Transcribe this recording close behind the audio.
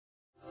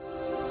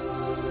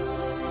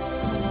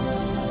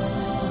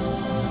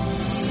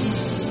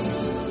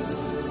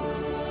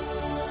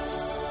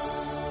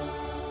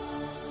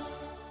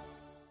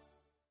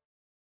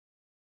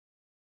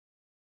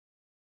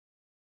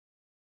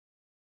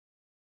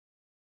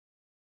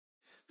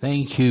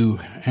Thank you,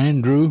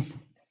 Andrew,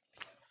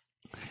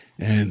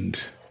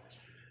 and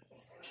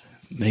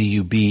may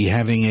you be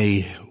having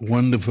a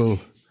wonderful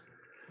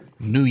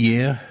new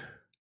year.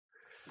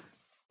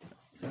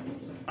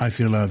 I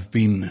feel I've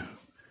been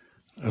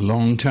a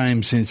long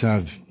time since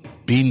I've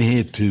been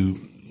here to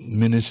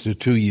minister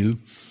to you,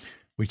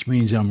 which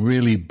means I'm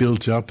really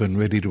built up and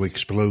ready to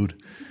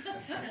explode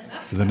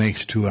for the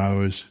next 2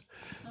 hours.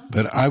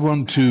 But I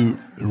want to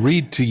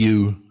read to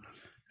you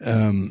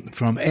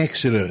from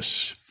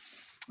Exodus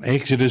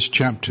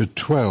chapter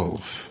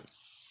 12.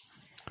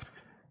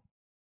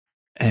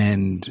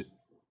 And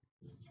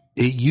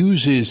it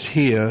uses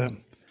here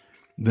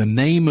the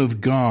name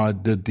of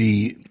God that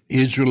the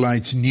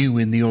Israelites knew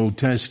in the Old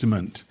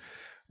Testament,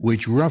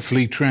 which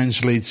roughly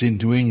translates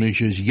into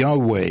English as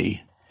Yahweh.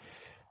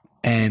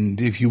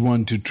 And if you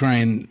want to try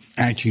and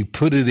actually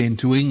put it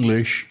into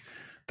English,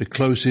 the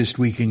closest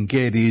we can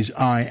get is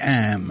I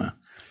am.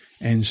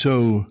 And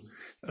so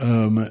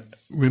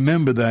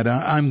remember that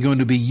I'm going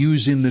to be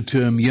using the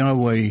term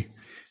Yahweh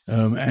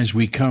as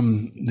we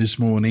come this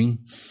morning.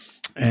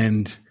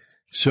 And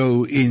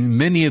so in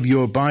many of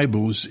your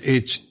Bibles,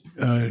 it's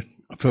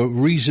for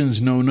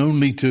reasons known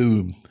only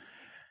to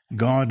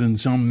God and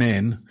some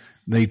men,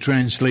 they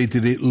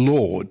translated it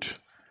Lord.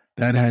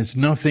 That has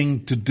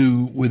nothing to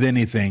do with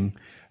anything.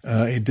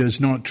 It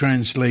does not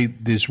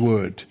translate this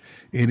word.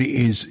 It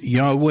is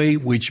Yahweh,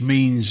 which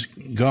means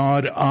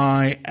God,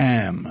 I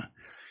am.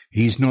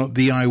 He's not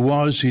the I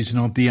was. He's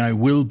not the I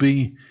will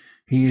be.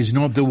 He is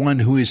not the one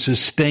who is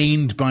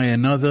sustained by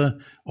another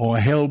or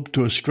helped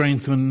or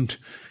strengthened.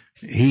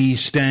 He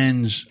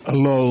stands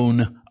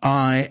alone.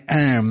 I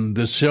am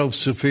the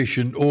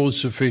self-sufficient,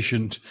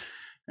 all-sufficient.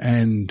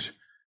 And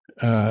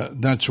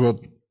that's what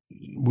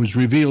was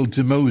revealed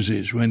to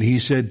Moses when he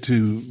said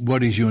to,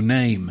 what is your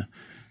name?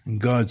 And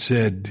God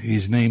said,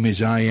 his name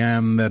is I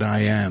am that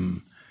I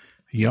am,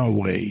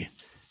 Yahweh.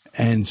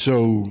 And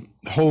so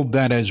hold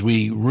that as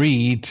we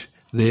read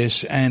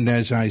this and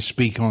as I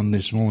speak on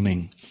this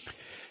morning.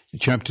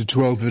 Chapter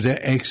 12 of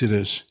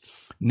Exodus.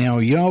 Now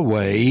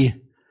Yahweh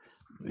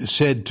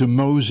said to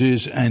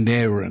Moses and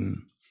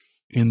Aaron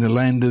in the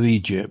land of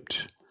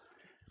Egypt,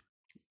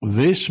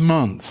 this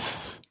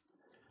month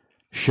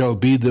shall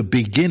be the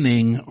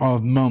beginning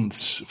of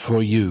months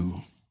for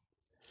you.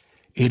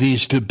 It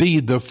is to be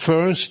the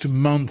first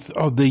month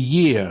of the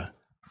year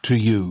to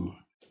you.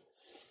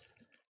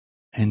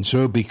 And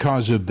so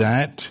because of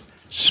that,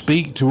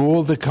 speak to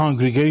all the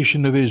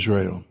congregation of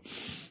Israel.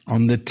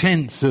 On the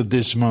 10th of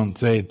this month,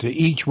 they to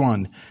each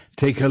one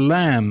take a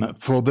lamb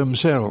for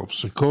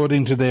themselves,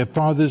 according to their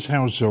fathers'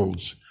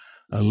 households,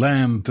 a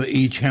lamb for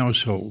each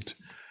household.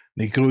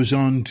 And it goes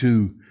on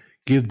to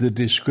give the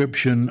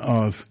description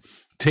of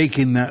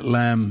taking that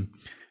lamb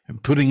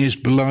and putting his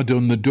blood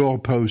on the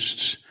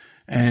doorposts,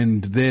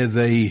 and there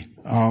they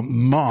are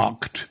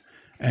marked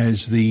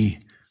as the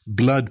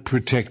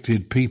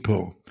blood-protected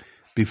people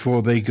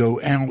before they go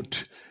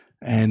out,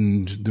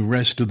 and the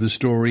rest of the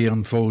story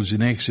unfolds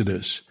in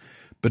Exodus.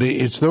 But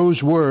it's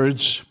those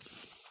words,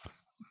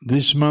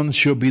 this month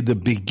shall be the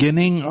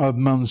beginning of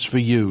months for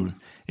you.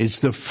 It's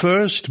the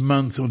first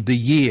month of the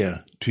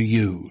year to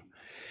you.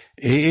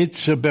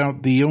 It's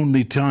about the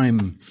only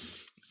time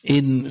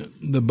in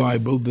the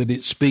Bible that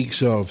it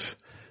speaks of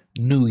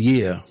New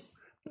Year.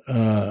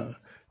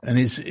 And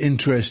it's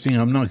interesting,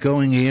 I'm not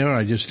going here,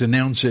 I just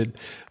announce it,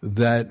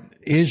 that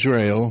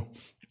Israel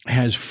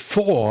has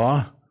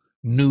 4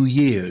 New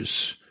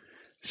Years.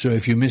 So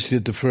if you missed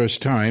it the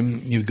first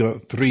time, you've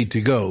got 3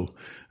 to go.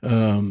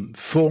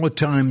 4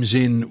 times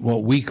in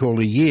what we call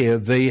a year,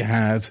 they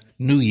have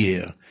New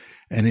Year.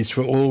 And it's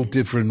for all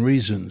different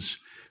reasons.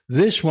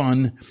 This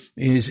one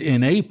is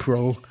in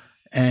April,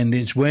 and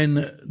it's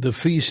when the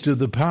Feast of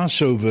the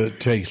Passover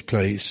takes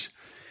place.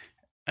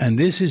 And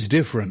this is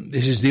different.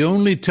 This is the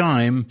only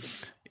time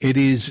it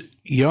is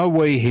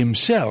Yahweh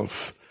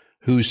himself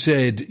who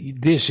said,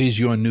 this is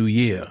your new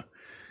year.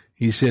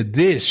 He said,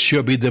 this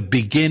shall be the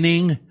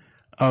beginning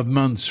of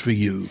months for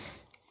you.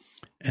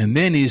 And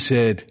then he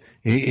said,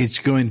 it's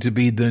going to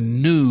be the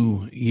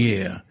new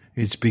year.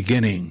 It's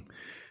beginning.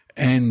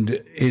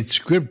 And it's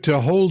gripped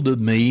a hold of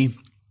me.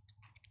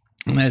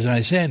 And as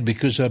I said,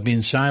 because I've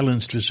been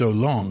silenced for so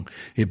long,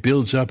 it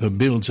builds up and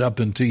builds up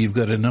until you've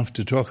got enough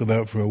to talk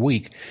about for a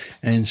week.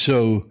 And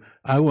so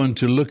I want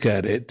to look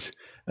at it.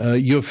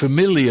 You're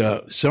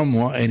familiar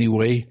somewhat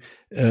anyway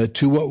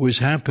to what was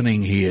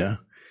happening here.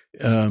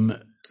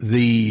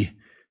 The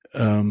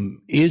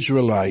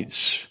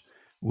Israelites,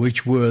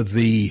 which were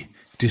the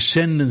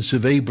descendants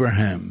of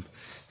Abraham,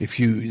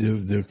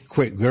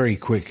 very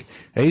quick,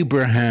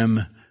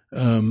 Abraham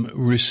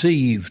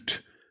received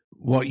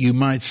what you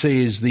might say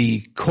is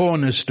the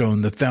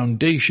cornerstone, the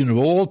foundation of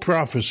all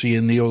prophecy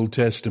in the Old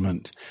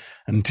Testament.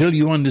 Until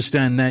you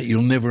understand that,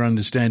 you'll never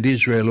understand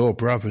Israel or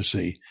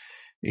prophecy.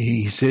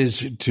 He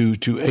says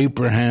to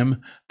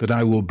Abraham that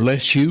I will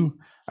bless you,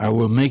 I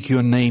will make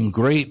your name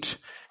great,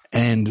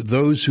 and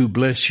those who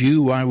bless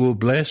you I will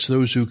bless,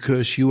 those who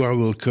curse you I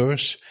will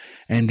curse,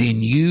 and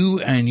in you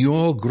and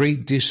your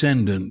great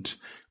descendant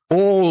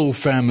all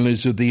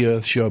families of the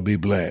earth shall be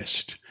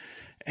blessed.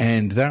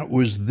 And that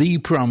was the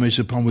promise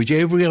upon which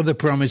every other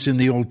promise in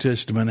the Old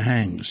Testament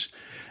hangs.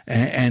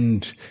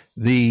 And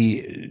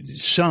the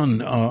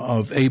son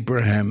of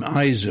Abraham,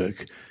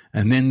 Isaac,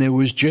 and then there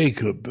was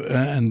Jacob,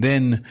 and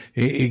then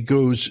it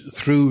goes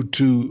through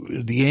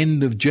to the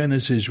end of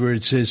Genesis where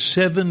it says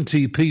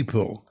 70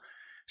 people,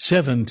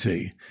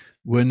 70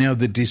 were now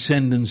the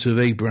descendants of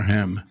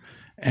Abraham,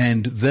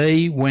 and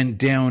they went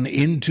down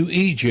into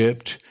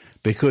Egypt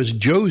because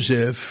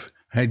Joseph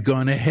had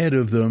gone ahead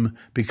of them,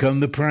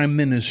 become the prime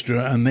minister,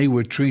 and they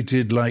were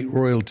treated like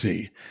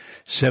royalty.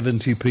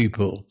 70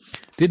 people.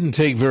 Didn't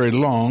take very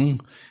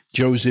long.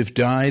 Joseph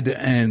died,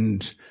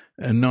 and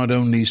not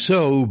only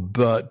so,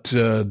 but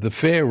the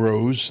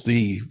pharaohs,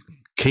 the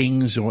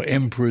kings or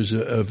emperors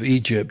of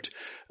Egypt,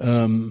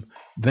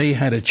 they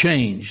had a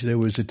change. There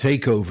was a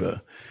takeover.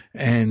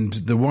 And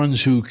the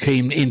ones who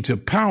came into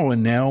power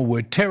now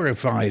were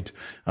terrified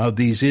of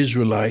these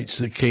Israelites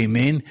that came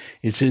in.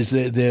 It says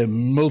that they're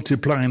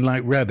multiplying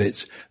like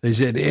rabbits. They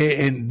said,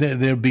 and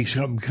there'll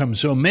become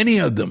so many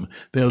of them,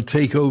 they'll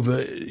take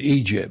over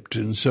Egypt.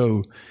 And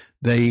so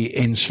they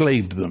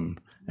enslaved them.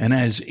 And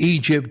as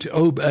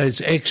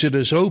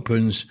Exodus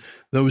opens,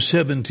 those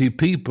 70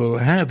 people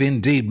have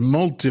indeed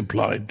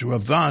multiplied to a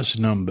vast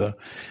number,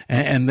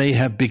 and they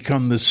have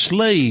become the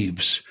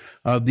slaves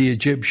of the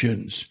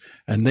Egyptians.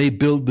 And they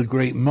built the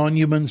great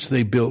monuments.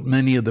 They built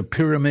many of the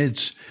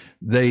pyramids.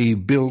 They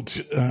built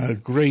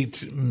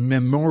great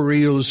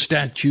memorial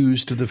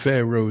statues to the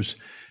pharaohs,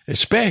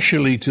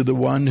 especially to the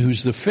one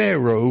who's the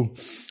pharaoh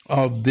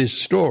of this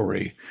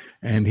story.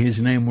 And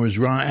his name was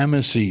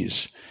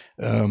Ra-Amesses.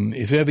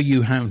 If ever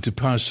you happen to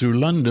pass through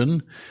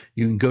London,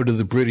 you can go to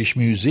the British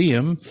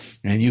Museum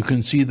and you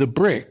can see the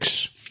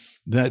bricks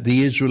that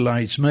the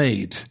Israelites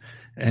made.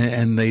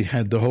 And they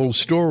had the whole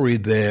story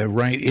there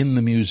right in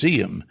the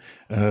museum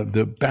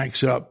that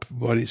backs up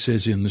what it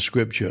says in the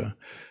scripture.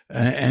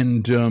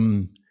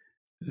 And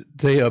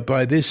they are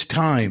by this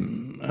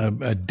time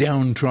a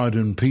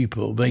downtrodden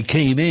people. They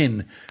came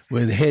in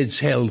with heads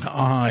held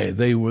high.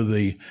 They were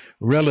the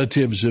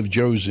relatives of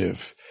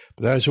Joseph.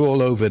 But that's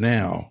all over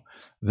now.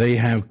 They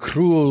have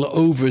cruel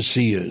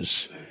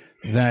overseers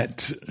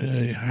that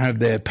have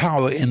their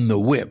power in the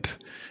whip.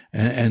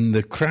 And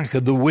the crack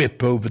of the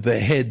whip over the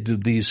head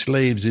of these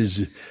slaves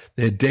is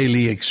their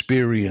daily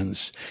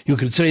experience. You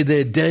could say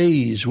their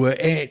days were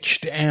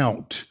etched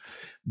out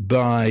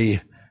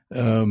by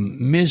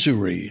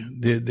misery.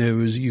 There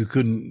was, you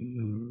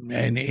couldn't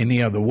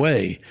any other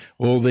way.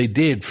 All they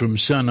did from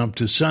sun up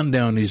to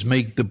sundown is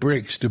make the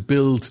bricks to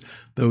build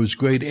those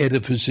great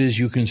edifices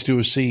you can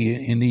still see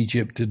in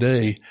Egypt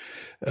today,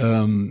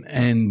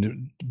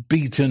 and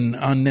beaten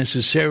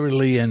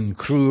unnecessarily and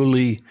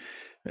cruelly.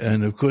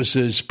 And of course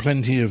there's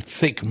plenty of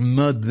thick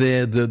mud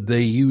there that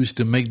they used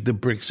to make the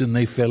bricks, and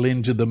they fell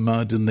into the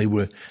mud and they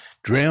were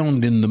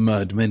drowned in the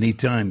mud many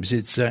times.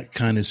 It's that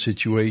kind of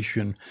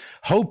situation.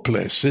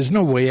 Hopeless. There's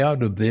no way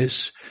out of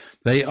this.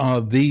 They are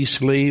the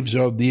slaves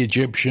of the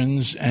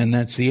Egyptians, and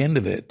that's the end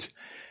of it.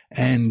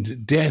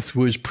 And death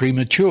was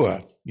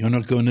premature. You're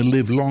not going to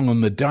live long on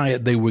the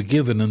diet they were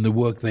given and the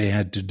work they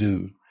had to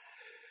do.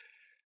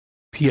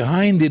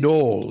 Behind it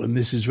all, and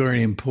this is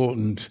very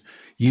important,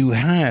 you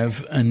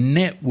have a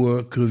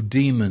network of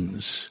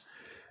demons.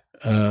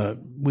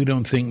 We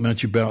don't think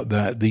much about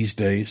that these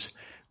days,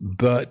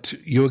 but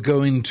you're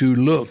going to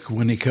look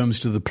when it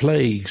comes to the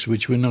plagues,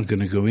 which we're not going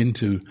to go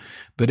into,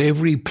 but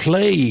every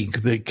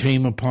plague that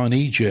came upon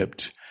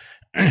Egypt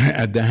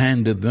at the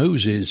hand of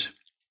Moses,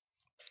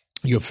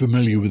 you're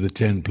familiar with the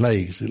 10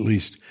 plagues, at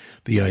least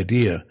the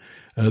idea.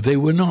 They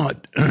were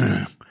not,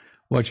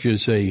 what should I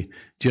say,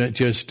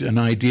 just an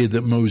idea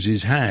that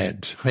Moses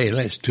had. Hey,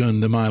 let's turn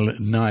the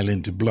Nile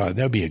into blood.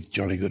 That'd be a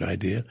jolly good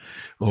idea.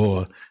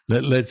 Or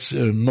let's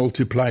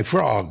multiply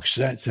frogs.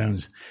 That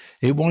sounds,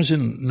 it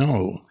wasn't,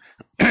 no.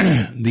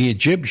 The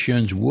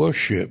Egyptians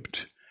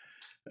worshipped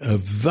a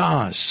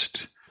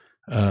vast,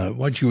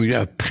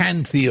 a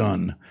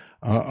pantheon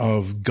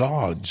of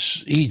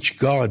gods, each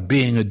god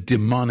being a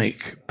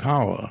demonic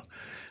power.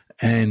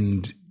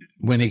 And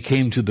when it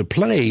came to the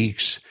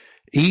plagues,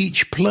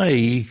 each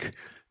plague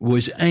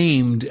was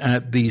aimed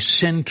at the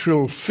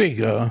central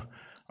figure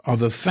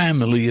of a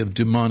family of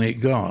demonic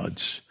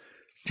gods.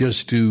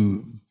 Just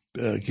to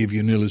give you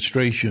an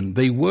illustration,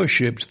 they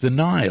worshipped the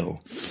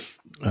Nile.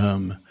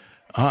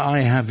 I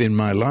have in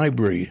my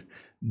library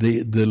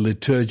the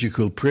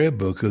liturgical prayer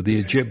book of the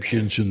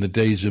Egyptians from the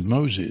days of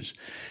Moses.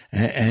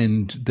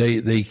 And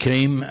they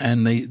came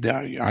and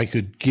I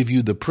could give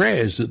you the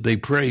prayers that they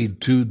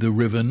prayed to the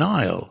river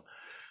Nile.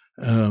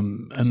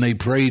 And they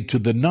prayed to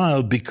the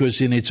Nile because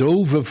in its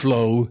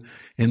overflow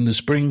in the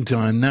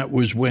springtime, that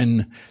was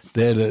when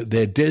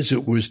their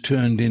desert was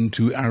turned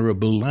into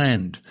arable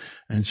land.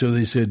 And so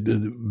they said,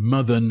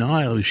 Mother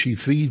Nile, she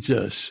feeds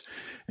us.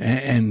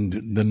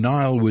 And the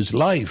Nile was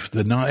life.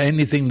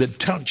 Anything that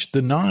touched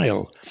the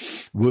Nile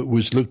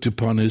was looked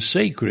upon as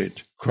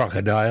sacred.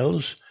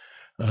 Crocodiles,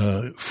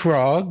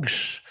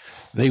 frogs,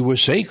 they were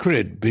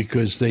sacred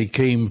because they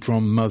came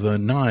from Mother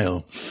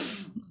Nile.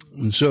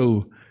 And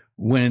so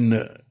when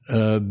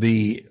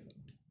the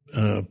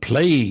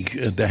plague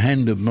at the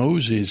hand of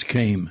Moses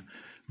came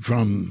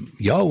from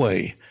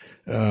Yahweh,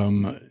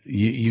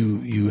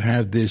 you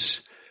have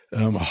this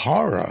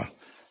horror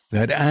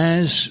that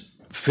as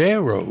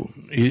Pharaoh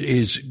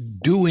is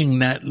doing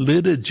that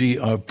liturgy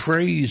of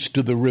praise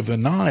to the river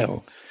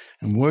Nile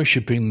and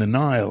worshiping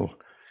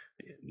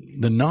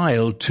the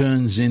Nile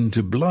turns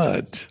into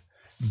blood,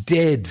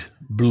 dead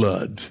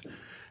blood,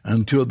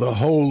 until the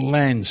whole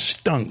land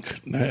stunk.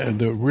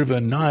 The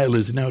river Nile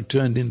is now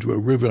turned into a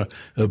river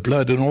of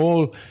blood, and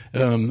all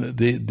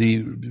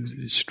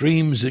the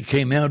streams that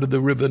came out of the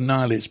river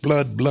Nile, it's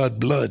blood, blood,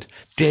 blood,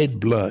 dead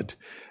blood,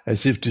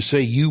 as if to say,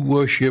 you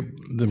worship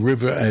the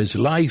river as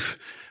life,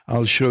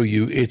 I'll show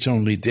you it's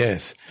only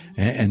death,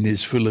 and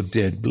it's full of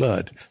dead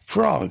blood.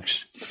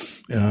 Frogs.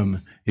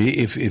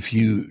 If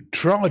you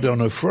trod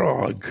on a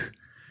frog,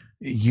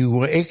 you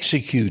were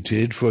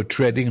executed for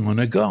treading on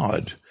a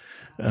god.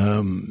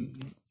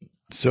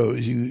 So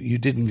you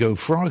didn't go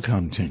frog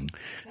hunting,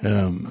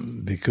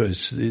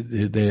 because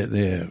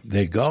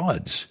they're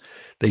gods.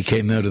 They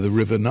came out of the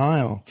river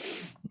Nile.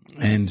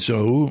 And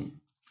so,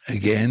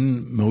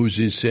 again,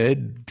 Moses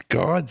said,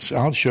 gods,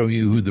 I'll show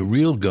you who the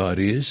real God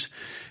is.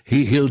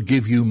 He'll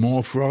give you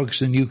more frogs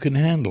than you can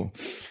handle.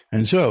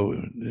 And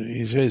so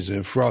he says,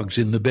 frogs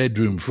in the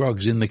bedroom,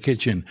 frogs in the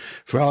kitchen,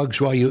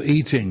 frogs while you're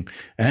eating.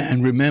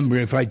 And remember,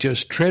 if I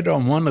just tread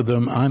on one of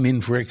them, I'm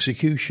in for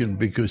execution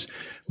because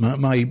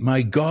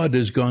my God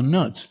has gone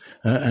nuts,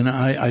 and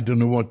I don't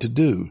know what to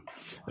do.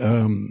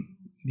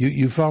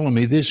 You follow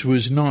me? This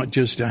was not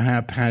just a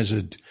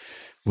haphazard.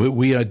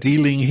 We are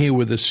dealing here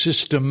with a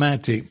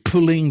systematic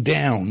pulling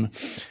down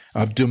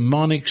of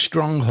demonic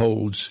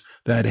strongholds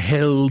that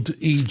held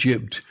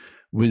Egypt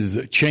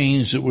with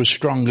chains that were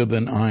stronger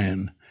than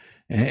iron.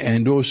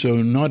 And also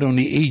not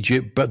only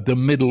Egypt, but the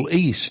Middle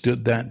East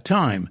at that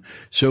time.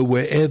 So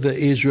wherever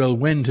Israel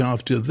went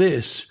after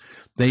this,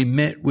 they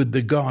met with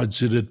the gods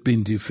that had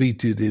been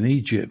defeated in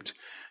Egypt.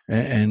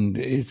 And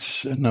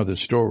it's another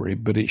story,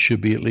 but it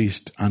should be at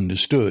least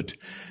understood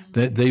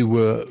that they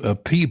were a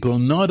people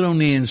not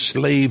only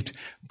enslaved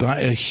by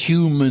a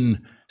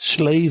human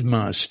slave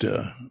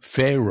master,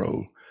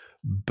 Pharaoh,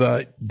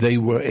 but they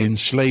were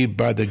enslaved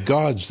by the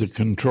gods that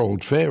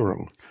controlled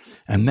Pharaoh.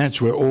 And that's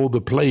where all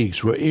the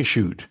plagues were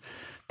issued,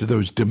 to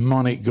those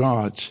demonic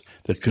gods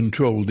that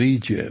controlled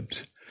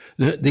Egypt.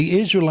 The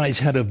Israelites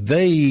had a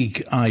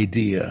vague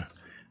idea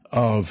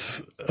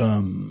of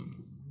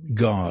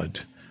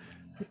God.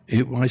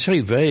 I say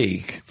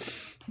vague.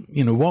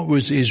 What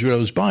was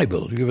Israel's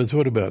Bible? Have you ever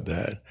thought about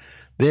that?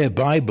 Their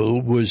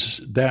Bible was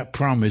that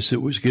promise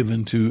that was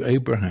given to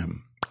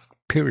Abraham.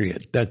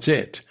 Period. That's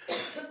it.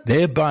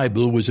 Their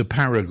Bible was a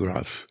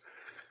paragraph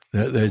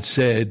that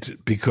said,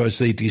 because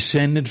they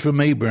descended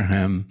from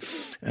Abraham,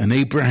 and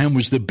Abraham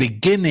was the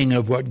beginning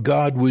of what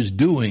God was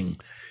doing,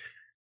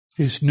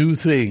 this new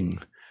thing,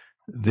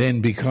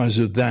 then because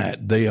of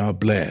that, they are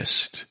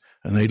blessed.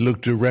 And they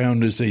looked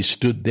around as they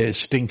stood there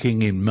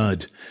stinking in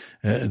mud.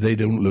 They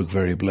don't look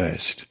very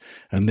blessed.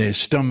 And their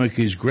stomach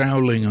is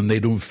growling and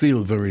they don't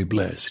feel very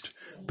blessed.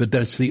 But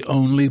that's the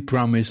only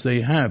promise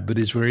they have, but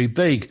it's very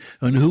vague.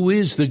 And who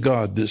is the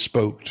God that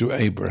spoke to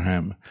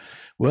Abraham?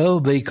 Well,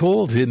 they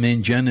called him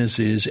in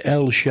Genesis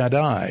El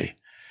Shaddai,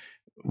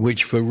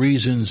 which for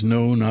reasons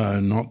known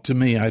not to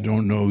me, I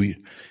don't know,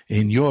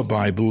 in your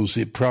Bibles,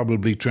 it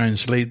probably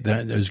translates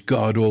that as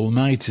God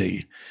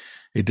Almighty.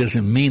 It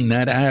doesn't mean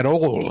that at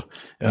all.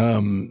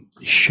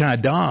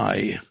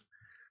 Shaddai,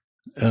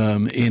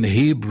 in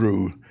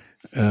Hebrew,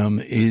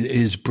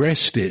 is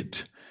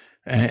breasted.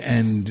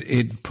 And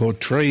it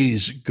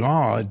portrays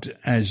God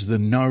as the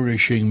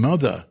nourishing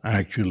mother,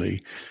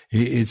 actually.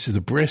 It's the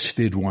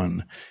breasted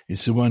one.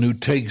 It's the one who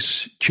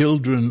takes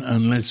children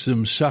and lets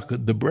them suck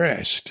at the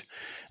breast.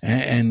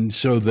 And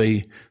so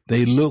they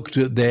looked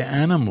at their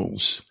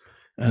animals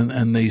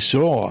and they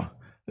saw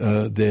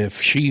their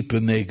sheep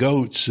and their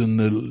goats and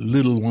the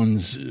little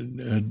ones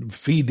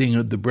feeding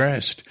at the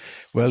breast.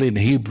 Well, in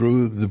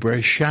Hebrew, the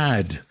breast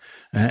shad.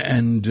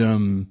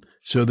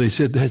 So they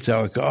said, that's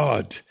our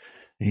God.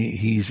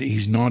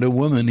 He's not a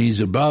woman, he's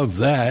above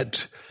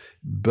that,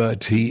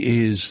 but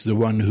he is the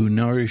one who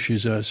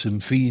nourishes us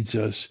and feeds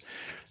us.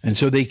 And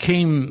so they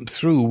came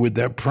through with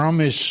that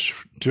promise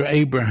to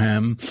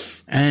Abraham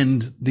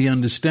and the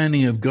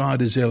understanding of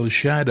God as El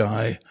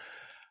Shaddai.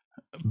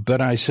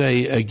 But I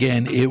say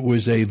again, it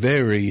was a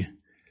very,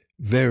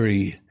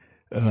 very,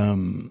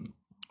 I'll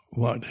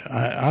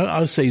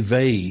say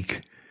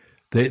vague.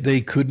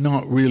 They could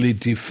not really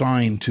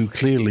define too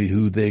clearly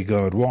who their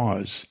God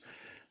was.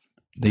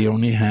 They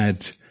only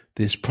had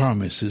this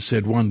promise that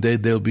said one day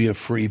they'll be a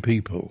free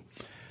people.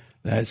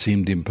 That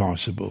seemed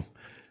impossible.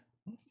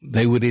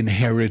 They would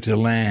inherit a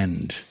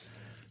land.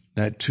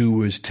 That too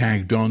was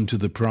tagged on to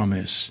the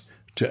promise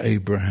to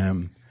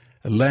Abraham.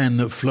 A land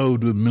that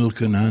flowed with milk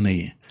and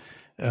honey,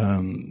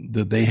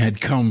 that they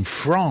had come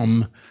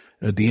from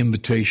at the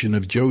invitation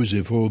of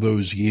Joseph all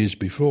those years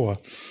before.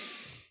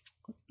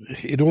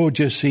 it all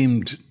just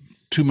seemed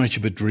too much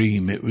of a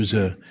dream. It was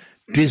a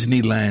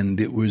Disneyland.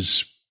 It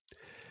was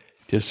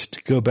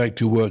just go back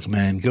to work,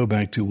 man, go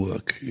back to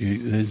work.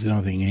 There's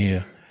nothing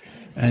here.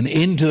 And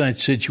into that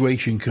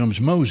situation comes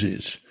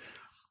Moses.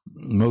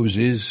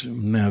 Moses,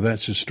 now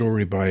that's a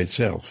story by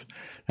itself.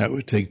 That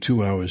would take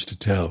 2 hours to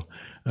tell.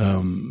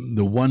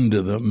 The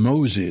wonder that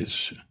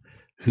Moses,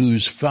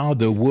 whose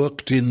father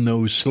worked in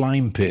those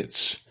slime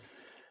pits,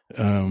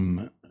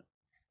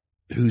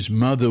 whose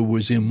mother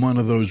was in one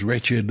of those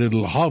wretched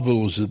little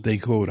hovels that they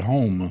called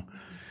home,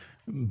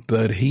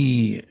 but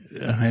he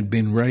had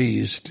been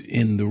raised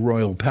in the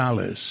royal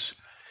palace.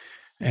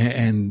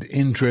 And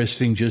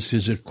interesting, just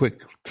as a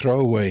quick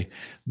throwaway,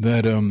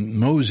 that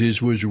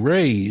Moses was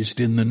raised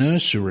in the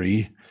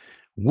nursery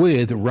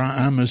with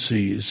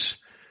Ramesses,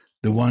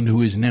 the one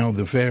who is now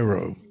the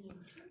Pharaoh.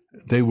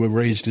 They were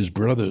raised as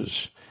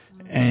brothers.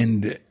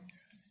 And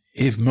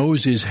if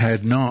Moses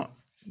had not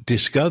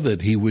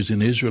discovered he was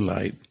an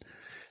Israelite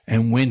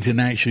and went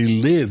and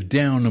actually lived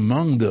down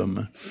among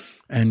them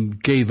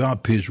and gave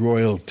up his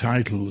royal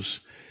titles,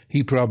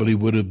 he probably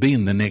would have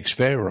been the next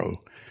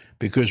Pharaoh,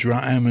 because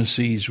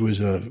Ramesses was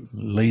a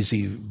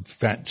lazy,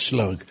 fat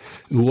slug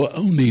who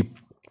only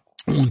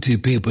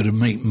wanted people to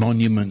make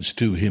monuments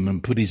to him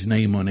and put his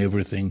name on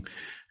everything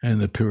and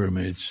the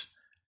pyramids.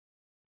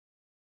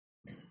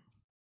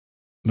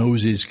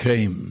 Moses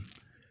came.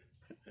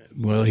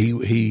 Well,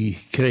 he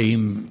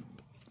came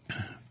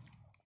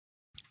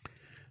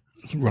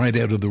right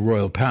out of the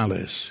royal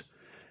palace,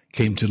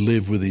 came to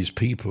live with his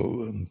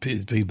people, and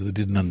people that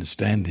didn't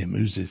understand him.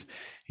 Who's this?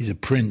 He's a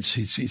prince.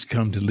 He's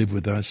come to live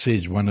with us.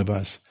 Says one of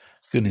us,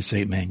 goodness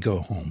sake, man, go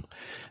home.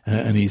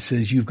 And he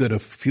says, you've got a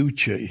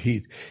future.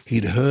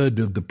 He'd heard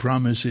of the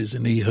promises,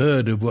 and he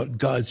heard of what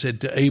God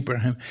said to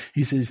Abraham.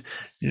 He says,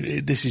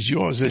 this is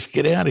yours. Let's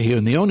get out of here.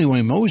 And the only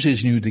way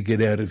Moses knew to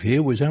get out of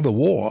here was have a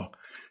war.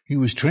 He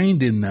was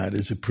trained in that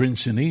as a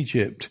prince in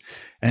Egypt.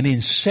 And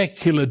in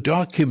secular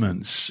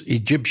documents,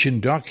 Egyptian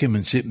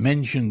documents, it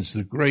mentions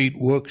the great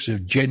works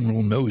of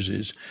General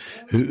Moses,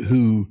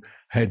 who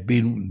had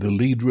been the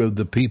leader of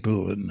the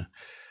people. And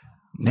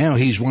now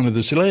he's one of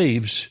the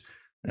slaves.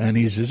 And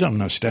he says, I'm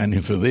not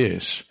standing for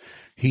this.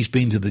 He's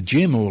been to the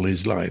gym all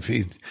his life.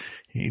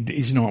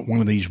 He's not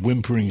one of these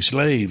whimpering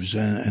slaves.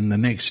 And the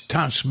next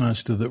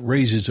taskmaster that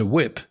raises a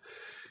whip,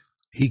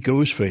 he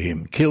goes for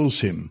him, kills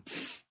him,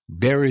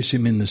 buries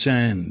him in the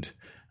sand,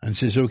 and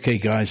says, okay,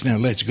 guys, now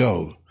let's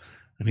go.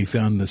 And he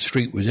found the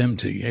street was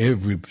empty.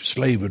 Every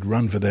slave had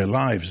run for their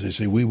lives. They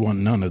say, we want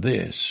none of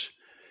this.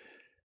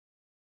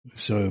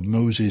 So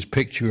Moses'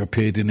 picture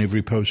appeared in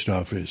every post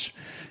office.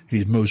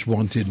 He's most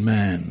wanted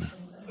man.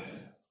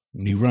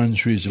 And he runs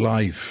for his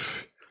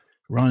life,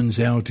 runs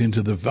out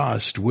into the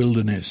vast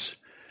wilderness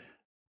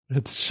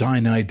at the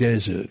Sinai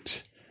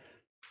Desert.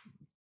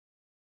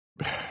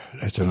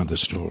 That's another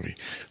story.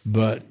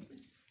 But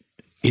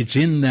it's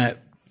in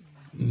that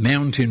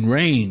mountain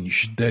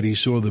range that he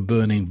saw the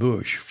burning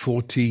bush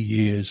 40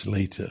 years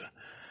later.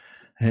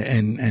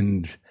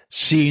 And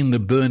seeing the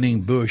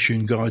burning bush,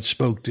 and God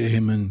spoke to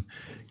him, and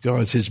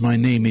God says, my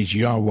name is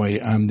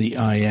Yahweh, I'm the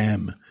I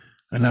am,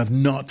 and I've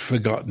not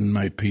forgotten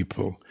my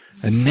people.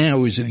 And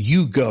now is that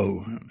you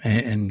go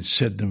and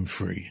set them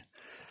free.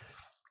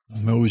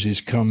 Moses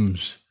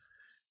comes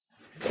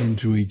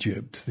into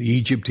Egypt, the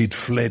Egypt he'd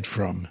fled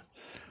from.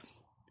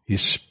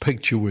 His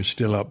picture was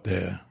still up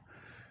there.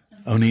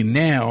 Only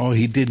now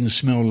he didn't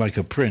smell like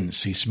a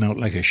prince, he smelled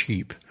like a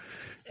sheep.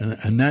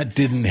 And that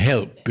didn't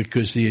help,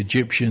 because the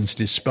Egyptians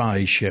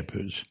despise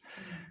shepherds.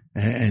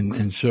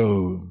 And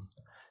so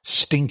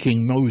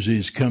stinking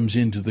Moses comes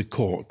into the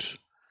court,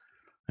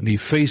 and he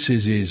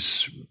faces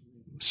his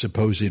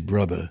supposed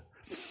brother,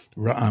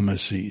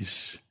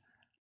 Ramesses,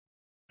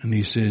 and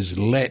he says,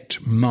 let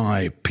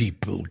my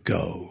people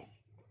go.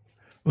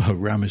 Well,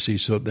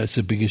 Ramesses thought that's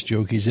the biggest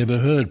joke he's ever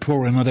heard.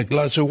 Pour another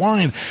glass of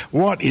wine.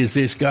 What is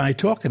this guy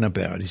talking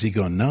about? Is he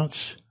gone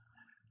nuts?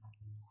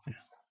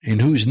 In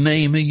whose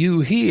name are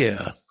you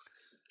here?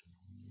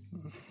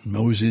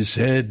 Moses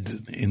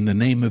said, in the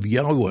name of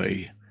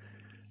Yahweh.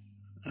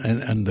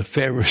 And the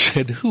Pharaoh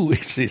said, who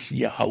is this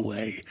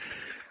Yahweh?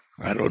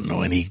 I don't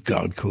know any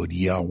God called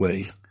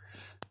Yahweh.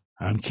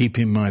 I'm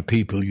keeping my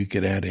people. You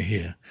get out of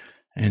here.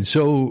 And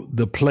so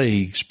the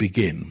plagues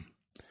begin.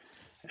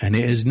 And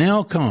it has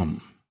now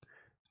come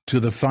to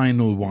the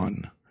final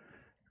one.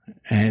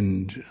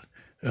 And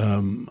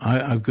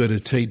I've got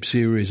a tape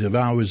series of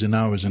hours and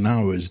hours and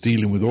hours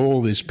dealing with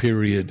all this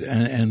period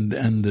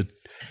and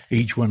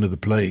each one of the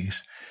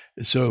plagues.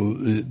 So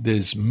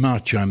there's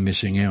much I'm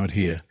missing out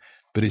here,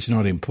 but it's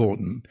not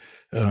important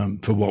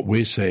for what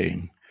we're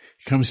saying.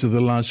 It comes to the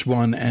last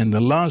one, and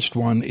the last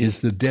one is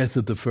the death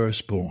of the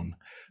firstborn.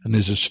 And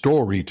there's a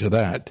story to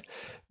that,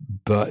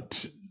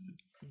 but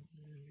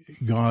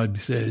God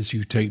says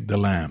you take the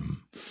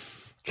lamb,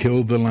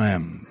 kill the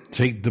lamb,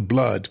 take the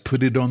blood,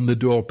 put it on the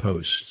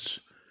doorposts.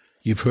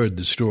 You've heard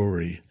the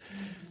story.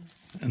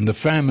 And the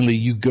family,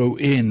 you go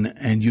in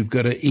and you've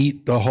got to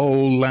eat the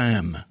whole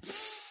lamb.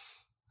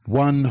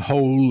 one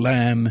whole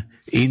lamb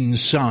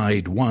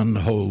inside one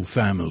whole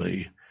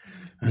family.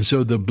 And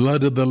so the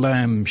blood of the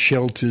lamb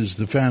shelters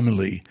the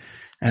family,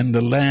 and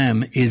the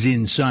lamb is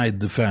inside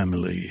the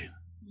family.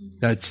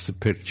 That's the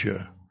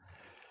picture.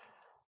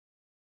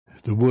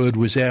 The word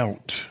was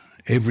out.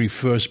 Every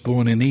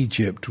firstborn in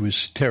Egypt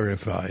was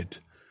terrified.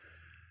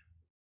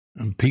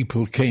 And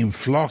people came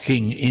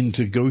flocking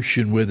into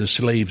Goshen where the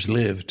slaves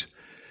lived.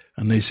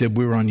 And they said,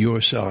 we're on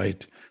your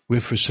side.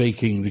 We're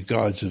forsaking the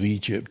gods of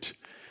Egypt.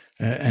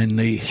 And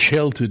they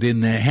sheltered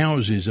in their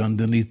houses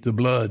underneath the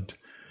blood.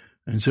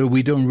 And so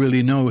we don't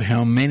really know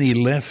how many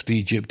left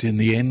Egypt in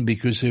the end,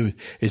 because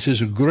it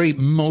says a great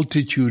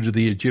multitude of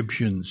the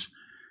Egyptians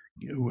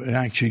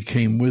actually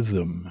came with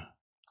them.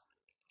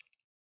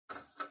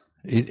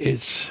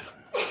 It's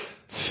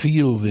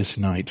feel this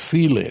night.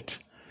 Feel it.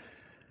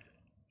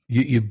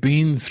 You've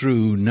been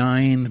through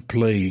 9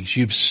 plagues.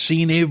 You've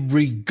seen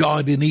every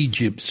god in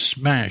Egypt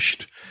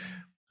smashed,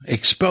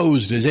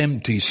 exposed as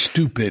empty,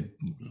 stupid.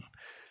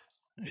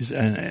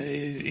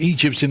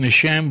 Egypt's in a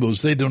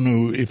shambles. They don't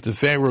know if the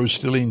Pharaoh's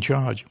still in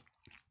charge.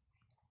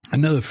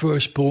 Another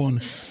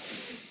firstborn,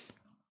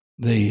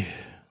 this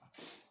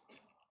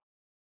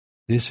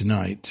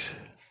night,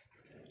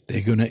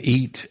 they're going to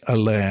eat a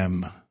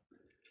lamb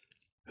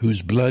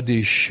whose blood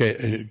is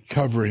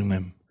covering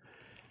them.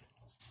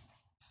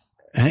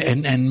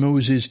 And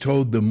Moses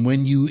told them,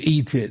 when you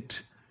eat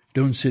it,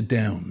 don't sit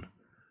down.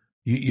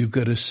 You've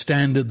got to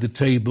stand at the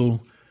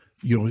table,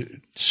 your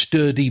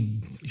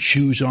sturdy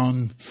shoes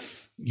on,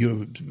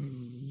 your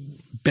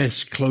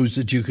best clothes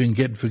that you can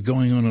get for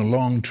going on a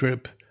long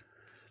trip,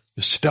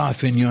 the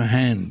staff in your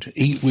hand,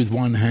 eat with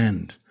one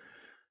hand.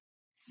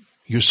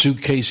 Your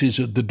suitcases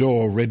at the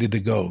door ready to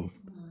go,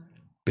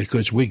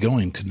 because we're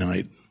going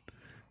tonight.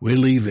 We're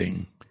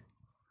leaving.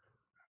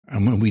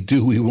 And when we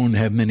do, we won't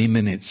have many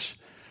minutes.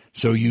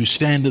 So you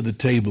stand at the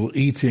table,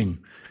 eating,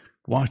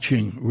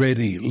 watching,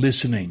 ready,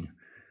 listening.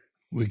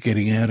 We're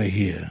getting out of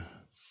here.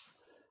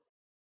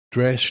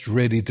 Dressed,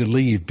 ready to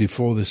leave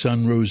before the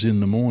sun rose in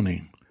the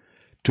morning.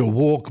 To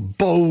walk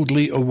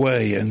boldly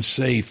away and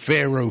say,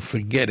 Pharaoh,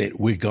 forget it,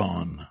 we're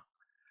gone.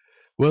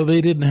 Well,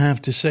 they didn't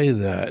have to say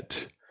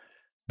that,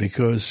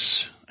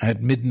 because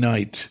at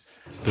midnight,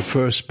 the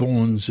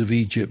firstborns of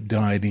Egypt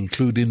died,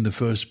 including the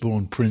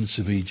firstborn prince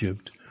of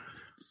Egypt.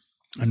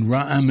 And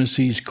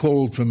Ramesses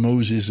called for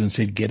Moses and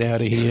said, get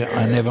out of here.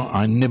 I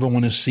never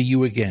want to see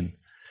you again.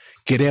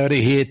 Get out of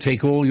here.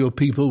 Take all your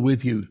people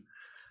with you.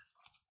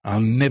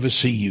 I'll never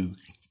see you.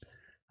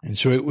 And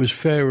so it was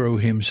Pharaoh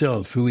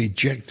himself who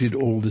ejected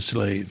all the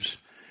slaves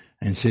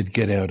and said,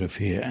 get out of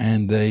here.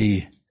 And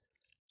they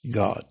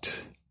got.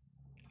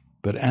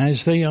 But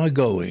as they are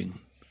going,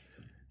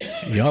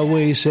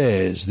 Yahweh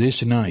says,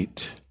 this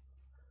night,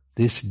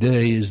 this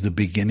day is the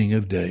beginning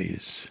of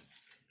days.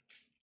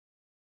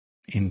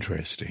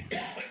 Interesting.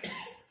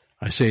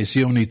 I say it's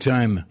the only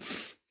time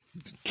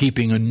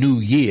keeping a new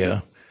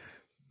year,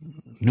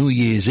 New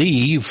Year's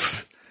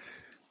Eve,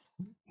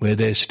 where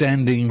they're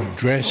standing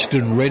dressed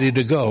and ready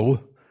to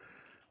go.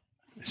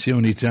 It's the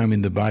only time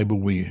in the Bible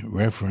we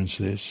reference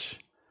this.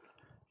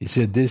 He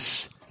said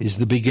this is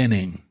the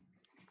beginning.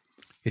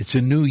 It's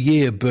a new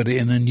year, but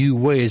in a new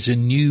way. It's a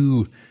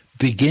new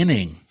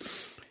beginning.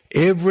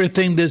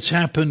 Everything that's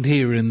happened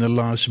here in the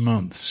last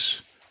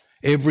months,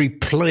 every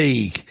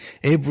plague,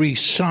 every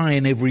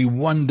sign, every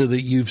wonder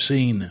that you've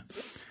seen,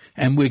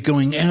 and we're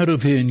going out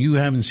of here and you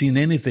haven't seen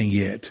anything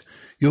yet.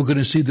 You're going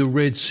to see the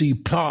Red Sea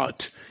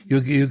part.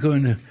 You're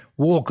going to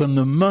walk on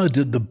the mud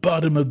at the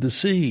bottom of the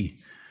sea.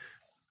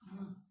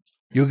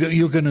 You're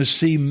going to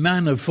see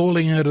manna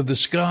falling out of the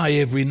sky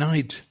every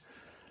night.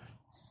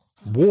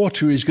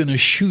 Water is going to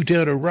shoot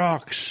out of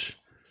rocks.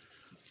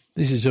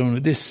 This is only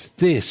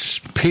this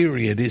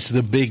period is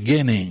the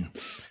beginning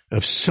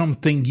of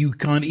something you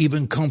can't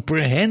even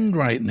comprehend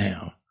right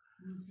now.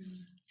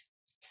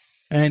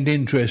 And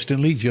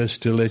interestingly,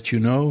 just to let you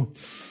know,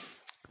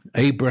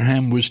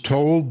 Abraham was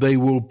told they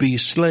will be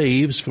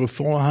slaves for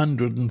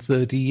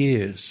 430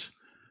 years.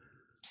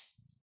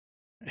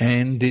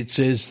 And it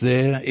says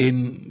there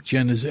in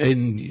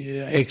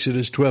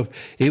Exodus 12,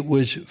 it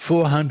was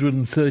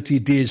 430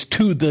 days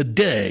to the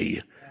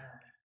day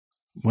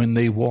when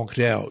they walked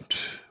out.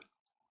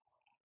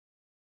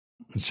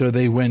 And so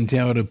they went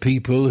out of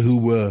people who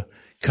were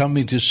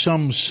coming to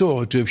some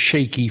sort of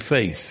shaky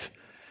faith.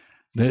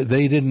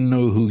 They didn't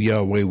know who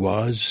Yahweh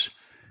was,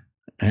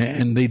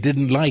 and they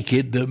didn't like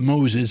it that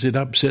Moses had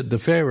upset the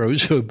Pharaoh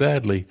so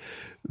badly.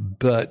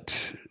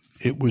 But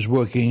it was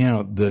working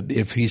out that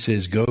if he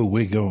says go,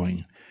 we're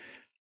going.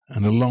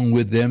 And along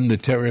with them, the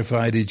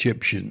terrified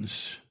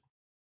Egyptians.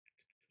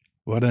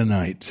 What a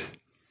night.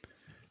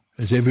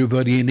 As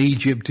everybody in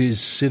Egypt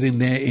is sitting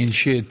there in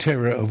sheer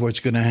terror of what's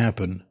going to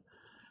happen.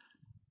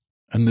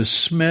 And the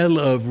smell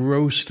of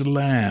roast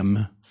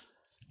lamb,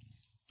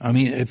 I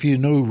mean, if you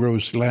know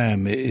roast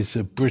lamb, it's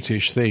a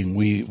British thing.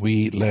 We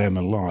eat lamb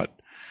a lot.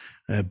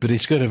 But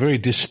it's got a very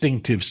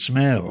distinctive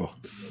smell.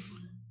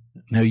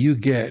 Now you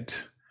get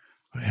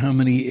how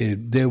many,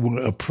 there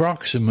were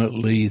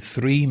approximately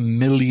 3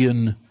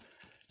 million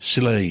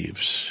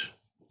slaves,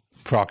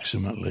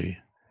 approximately.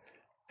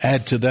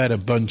 Add to that a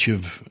bunch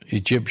of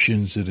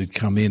Egyptians that had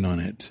come in on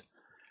it.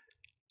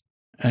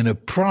 And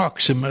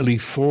approximately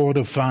 4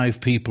 to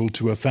 5 people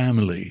to a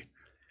family.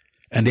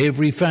 And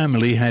every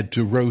family had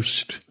to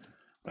roast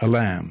a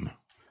lamb.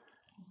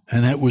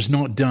 And that was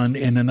not done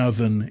in an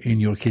oven in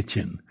your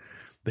kitchen.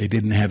 They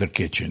didn't have a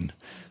kitchen.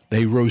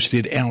 They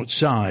roasted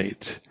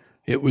outside.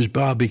 It was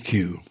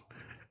barbecue.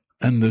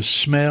 And the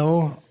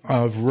smell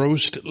of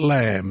roast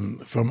lamb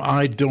from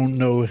I don't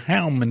know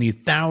how many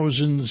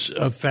thousands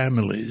of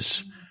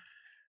families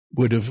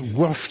would have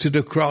wafted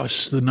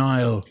across the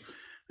Nile,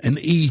 and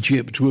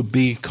Egypt would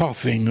be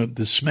coughing at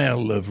the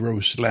smell of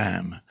roast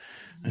lamb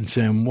and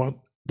saying, what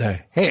the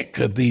heck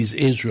are these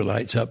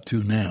Israelites up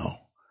to now?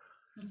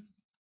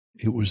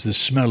 It was the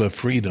smell of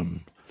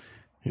freedom.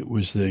 It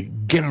was the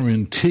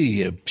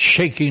guarantee of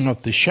shaking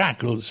off the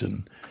shackles,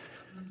 and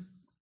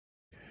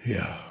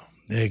yeah,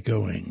 they're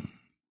going.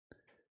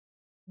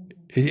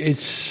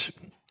 It's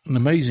an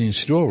amazing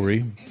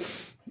story,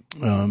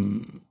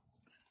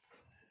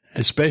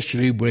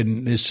 especially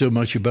when there's so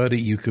much about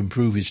it you can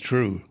prove is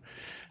true.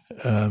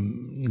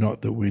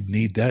 Not that we'd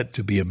need that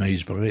to be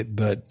amazed by it,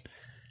 but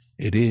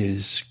it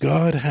is.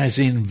 God has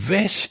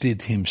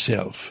invested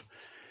himself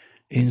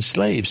in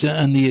slaves,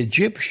 and the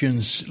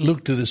Egyptians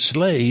looked at a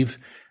slave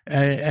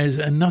as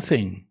a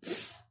nothing,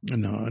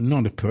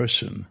 not a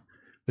person.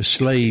 A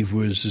slave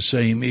was the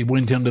same. It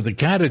went under the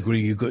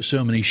category. You've got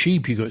so many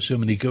sheep, you've got so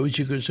many goats,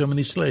 you've got so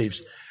many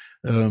slaves.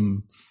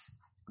 And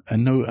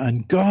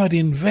God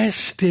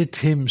invested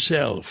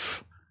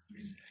himself.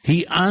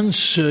 He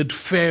answered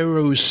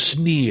Pharaoh's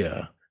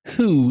sneer.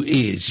 Who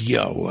is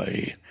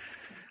Yahweh?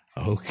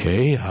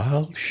 Okay,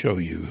 I'll show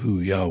you who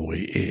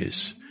Yahweh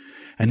is.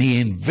 And he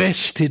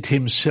invested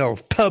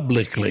himself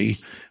publicly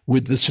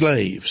with the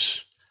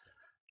slaves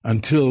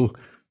until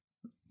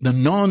the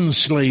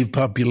non-slave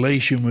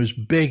population was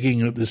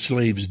begging at the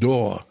slaves'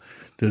 door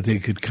that they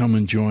could come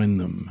and join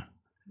them.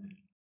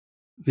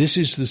 This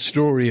is the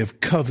story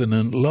of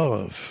covenant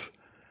love.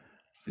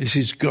 This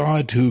is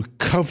God who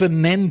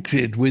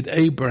covenanted with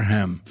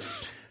Abraham,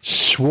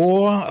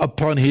 swore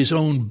upon his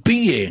own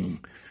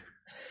being,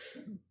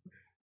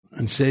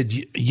 and said,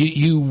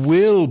 you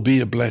will be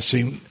a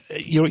blessing.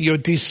 Your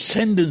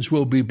descendants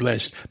will be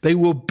blessed. They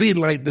will be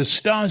like the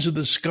stars of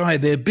the sky.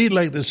 They'll be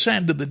like the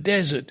sand of the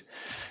desert.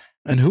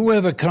 And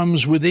whoever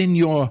comes within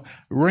your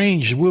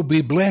range will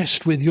be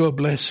blessed with your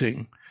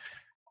blessing.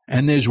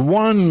 And there's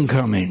one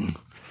coming,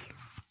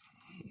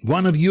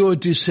 one of your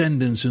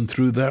descendants, and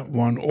through that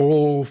one,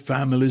 all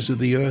families of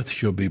the earth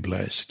shall be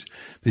blessed.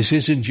 This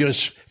isn't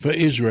just for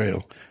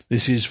Israel.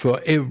 This is for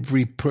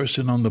every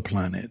person on the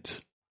planet.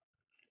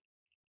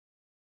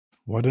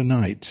 What a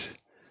night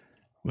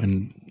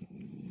when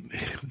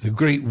the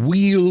great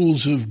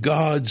wheels of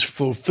God's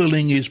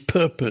fulfilling his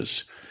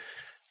purpose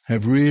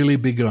have really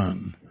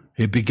begun.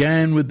 It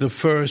began with the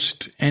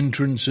first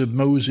entrance of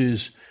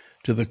Moses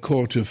to the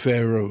court of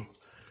Pharaoh,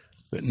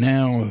 but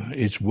now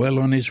it's well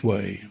on its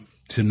way.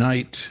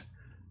 Tonight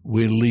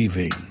we're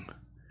leaving.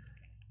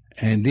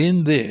 And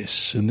in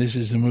this, and this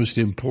is the most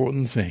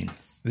important thing,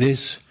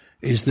 this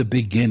is the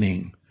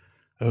beginning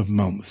of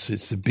months.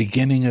 It's the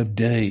beginning of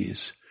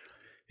days.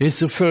 It's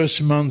the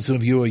first month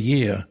of your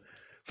year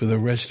for the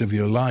rest of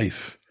your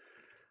life.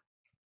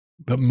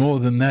 But more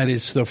than that,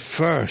 it's the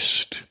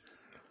first.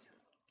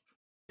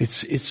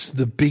 It's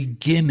the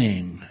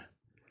beginning.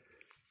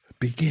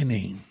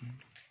 Beginning.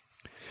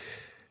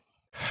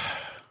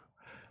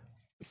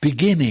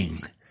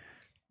 Beginning.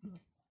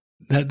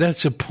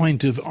 That's a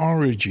point of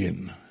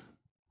origin.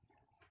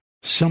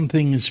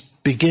 Something is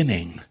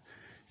beginning.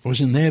 It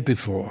wasn't there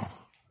before.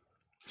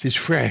 It's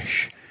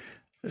fresh.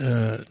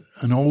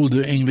 An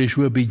older English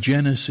would be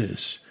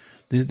Genesis.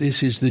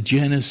 This is the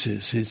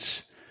Genesis.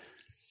 It's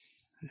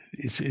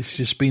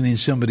just been in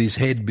somebody's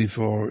head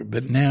before,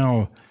 but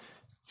now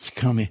it's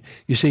coming.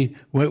 You see,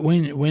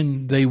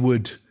 when they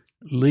would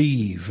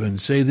leave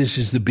and say this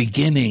is the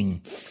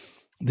beginning,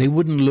 they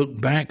wouldn't look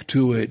back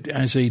to it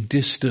as a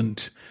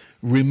distant,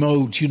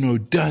 remote,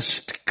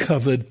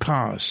 dust-covered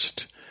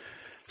past,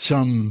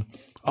 some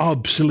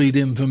obsolete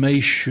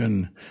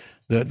information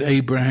that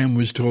Abraham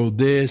was told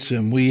this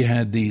and we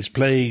had these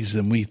plagues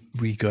and we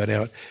got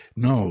out.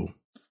 No,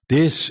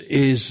 this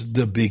is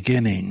the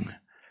beginning.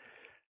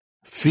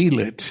 Feel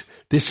it.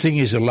 This thing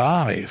is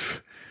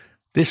alive.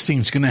 This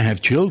thing's going to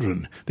have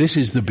children. This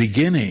is the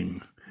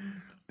beginning.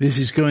 This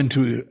is going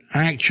to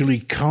actually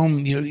come.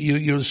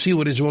 You'll see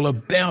what it's all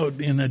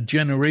about in a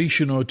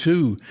generation or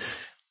two.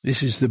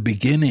 This is the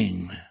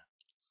beginning.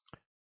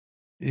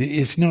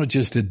 It's not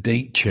just a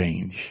date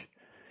change.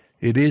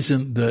 It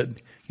isn't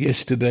that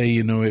yesterday,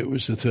 it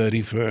was the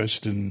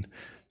 31st and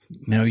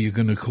now you're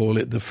going to call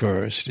it the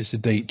 1st. It's a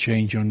date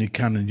change on your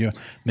calendar.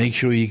 Make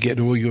sure you get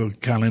all your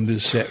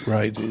calendars set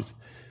right.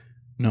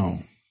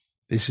 No,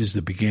 this is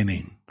the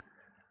beginning.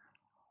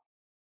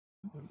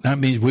 That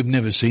means we've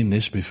never seen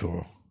this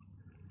before.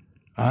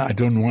 I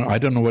don't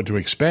know what to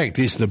expect.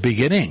 It's the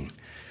beginning.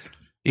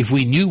 If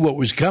we knew what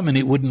was coming,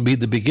 it wouldn't be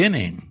the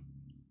beginning.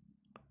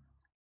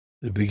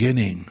 the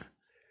beginning.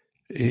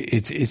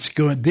 It's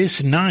going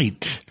this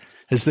night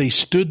as they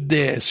stood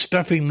there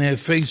stuffing their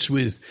face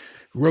with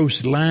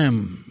roast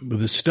lamb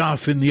with a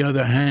staff in the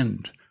other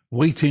hand,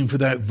 waiting for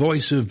that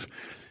voice of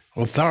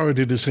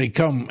authority to say,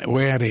 come,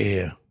 we're out of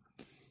here.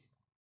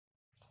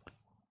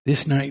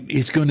 This night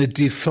is going to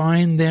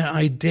define their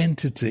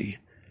identity.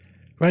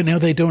 Right now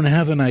they don't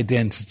have an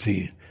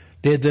identity.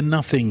 They're the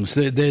nothings.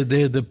 They're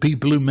the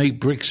people who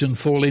make bricks and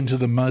fall into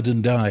the mud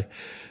and die.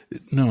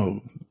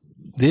 No,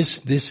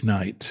 this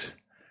night,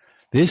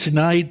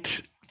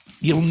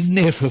 you'll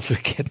never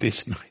forget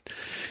this night.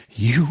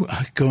 You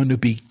are going to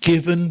be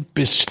given,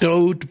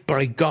 bestowed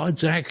by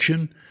God's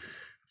action.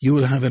 You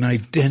will have an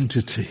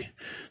identity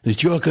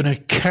that you're going to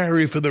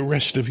carry for the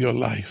rest of your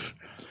life.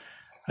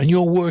 And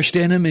your worst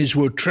enemies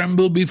will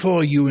tremble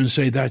before you and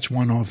say, that's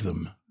one of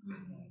them.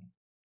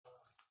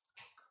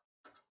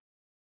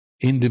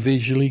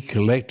 Individually,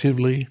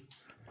 collectively,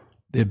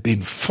 they've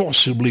been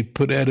forcibly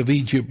put out of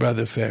Egypt by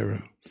the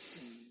Pharaoh.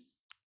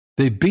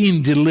 They've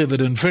been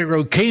delivered, and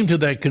Pharaoh came to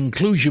that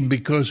conclusion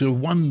because of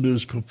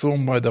wonders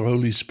performed by the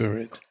Holy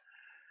Spirit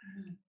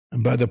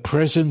and by the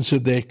presence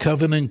of their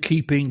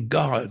covenant-keeping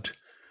God,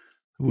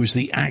 who was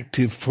the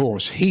active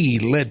force. He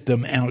led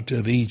them out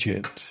of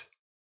Egypt.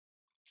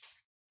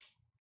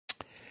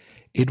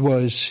 It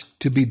was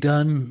to be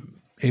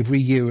done every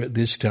year at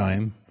this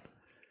time,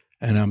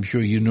 and I'm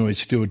sure you know it's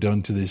still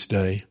done to this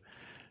day.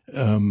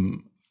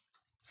 And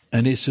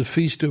it's a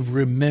feast of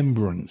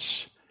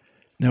remembrance.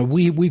 Now,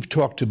 we've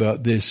talked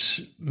about this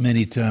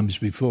many times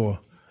before,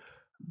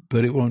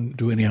 but it won't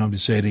do any harm to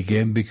say it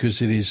again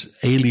because it is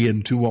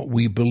alien to what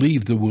we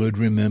believe the word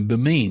remember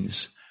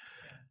means.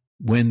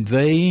 When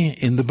they,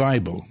 in the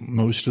Bible,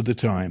 most of the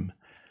time,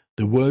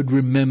 the word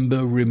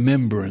remember,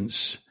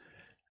 remembrance,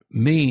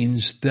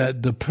 means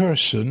that the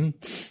person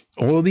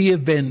or the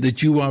event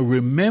that you are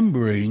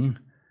remembering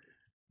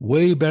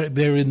way back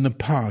there in the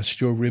past,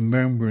 you're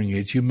remembering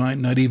it. You might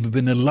not even have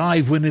been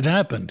alive when it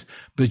happened,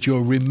 but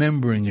you're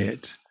remembering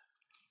it.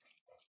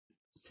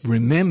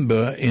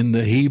 Remember in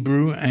the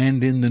Hebrew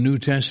and in the New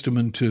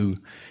Testament too,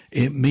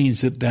 it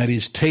means that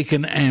is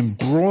taken and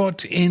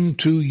brought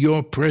into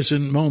your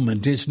present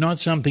moment. It's not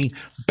something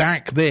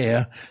back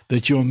there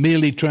that you're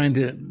merely trying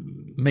to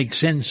make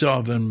sense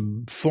of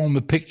and form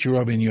a picture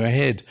of in your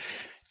head.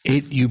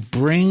 You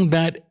bring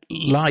that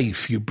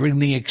life, you bring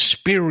the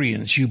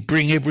experience, you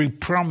bring every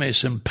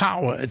promise and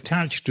power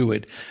attached to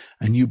it,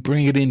 and you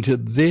bring it into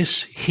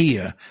this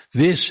here,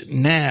 this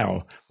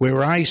now,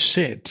 where I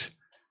sit,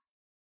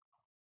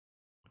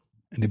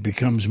 and it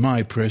becomes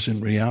my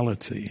present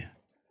reality.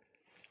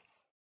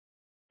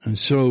 And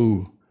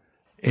so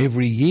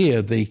every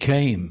year they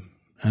came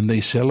and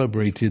they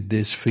celebrated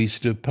this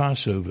feast of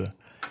Passover.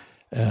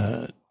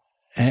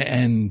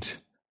 And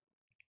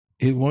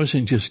it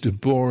wasn't just a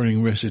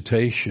boring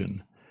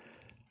recitation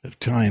of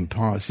time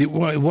past. It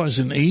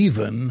wasn't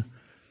even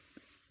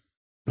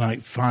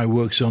like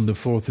fireworks on the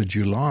 4th of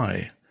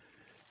July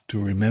to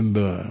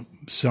remember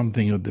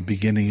something at the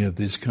beginning of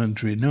this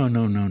country.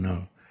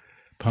 No.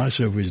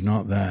 Passover is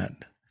not that.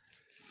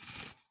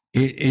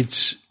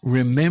 It's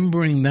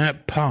remembering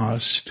that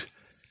past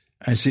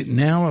as it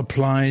now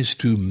applies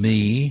to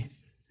me,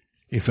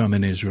 if I'm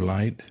an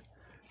Israelite,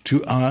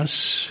 to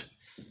us,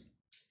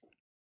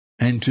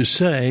 and to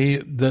say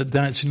that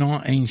that's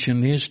not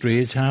ancient history,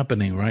 it's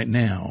happening right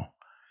now.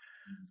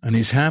 And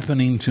it's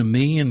happening to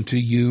me and to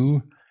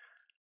you,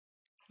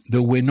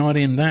 though we're not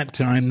in that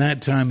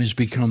time has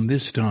become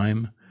this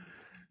time,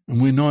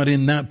 and we're not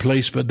in that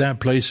place, but that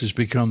place has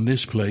become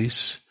this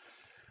place.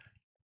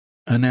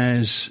 And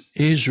as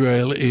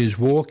Israel is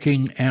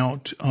walking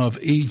out of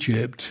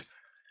Egypt,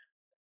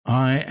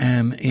 I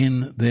am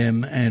in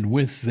them and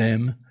with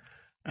them,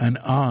 and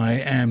I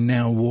am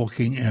now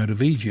walking out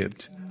of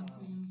Egypt.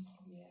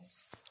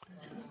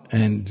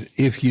 And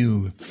if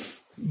you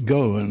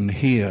go and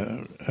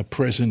hear a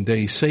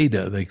present-day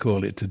Seder, they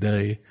call it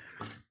today,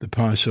 the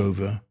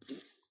Passover,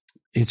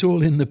 it's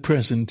all in the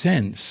present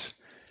tense.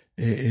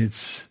 They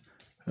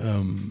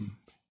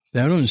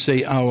don't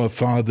say our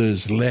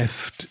fathers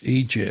left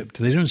Egypt.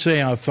 They don't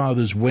say our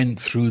fathers went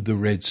through the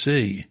Red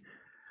Sea.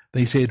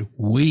 They said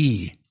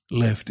we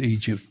left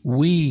Egypt.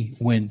 We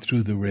went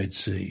through the Red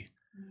Sea.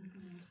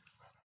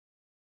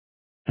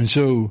 And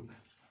so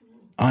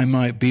I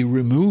might be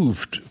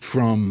removed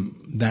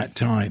from that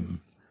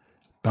time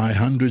by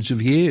hundreds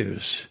of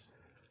years.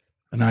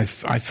 And I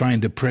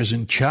find a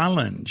present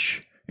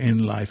challenge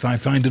in life. I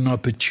find an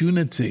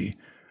opportunity,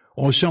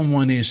 or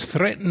someone is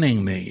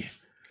threatening me.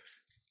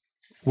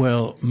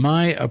 Well,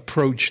 my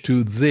approach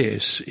to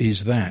this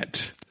is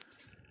that.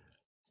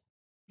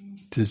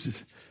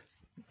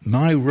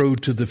 My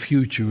road to the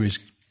future is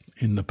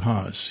in the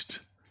past.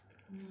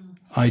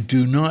 I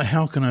do not,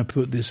 how can I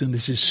put this, and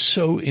this is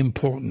so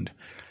important,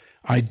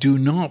 I do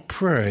not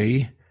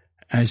pray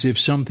as if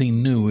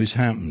something new has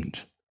happened.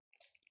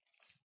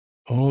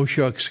 Oh,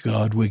 shucks,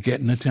 God, we're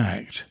getting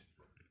attacked.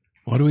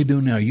 What do we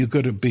do now? You've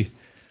got to be,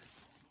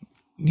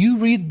 you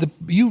read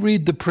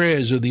the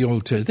prayers of the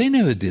Old Testament. They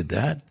never did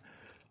that.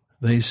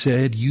 They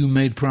said, you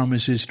made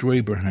promises to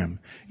Abraham.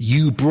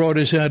 You brought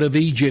us out of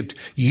Egypt.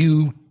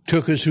 You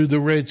took us through the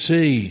Red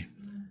Sea.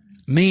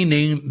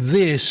 Meaning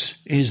this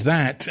is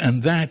that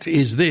and that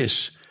is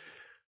this.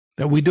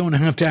 That we don't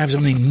have to have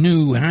something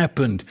new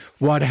happened.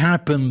 What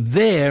happened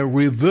there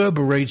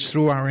reverberates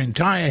through our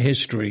entire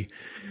history.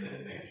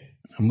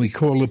 And we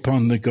call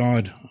upon the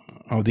God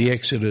of the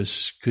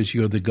Exodus because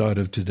you're the God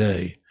of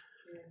today.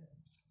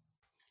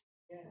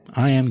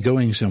 I am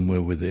going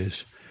somewhere with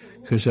this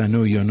because I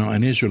know you're not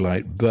an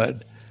Israelite.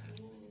 But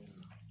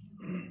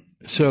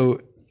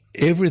so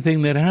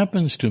everything that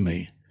happens to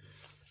me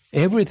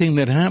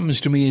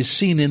is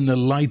seen in the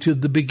light of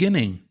the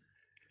beginning.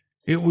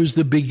 It was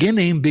the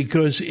beginning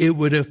because it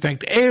would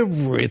affect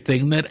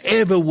everything that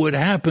ever would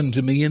happen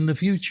to me in the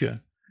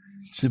future.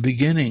 It's the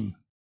beginning.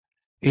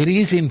 It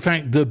is, in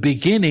fact, the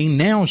beginning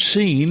now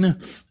seen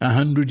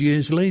 100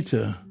 years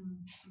later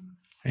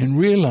and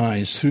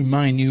realized through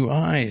my new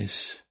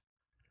eyes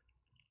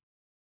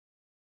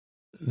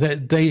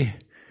that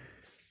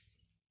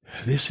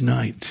this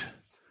night,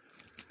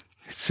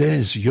 it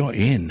says you're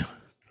in.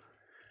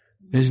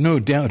 There's no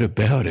doubt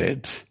about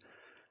it.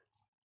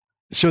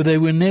 So they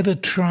were never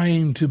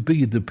trying to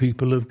be the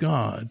people of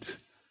God.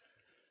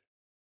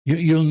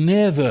 You'll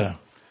never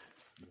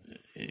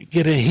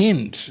get a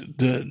hint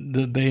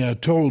that they are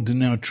told to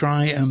now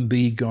try and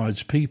be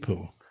God's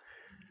people.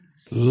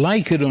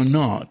 Like it or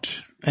not,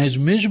 as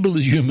miserable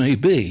as you may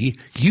be,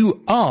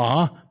 you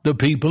are the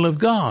people of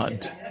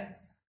God. Yes.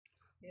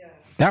 Yeah.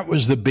 That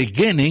was the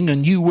beginning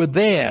and you were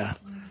there.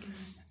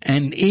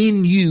 And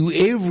in you,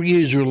 every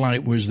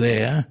Israelite was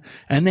there,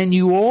 and then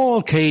you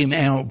all came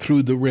out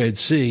through the Red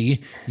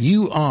Sea.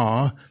 You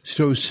are,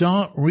 so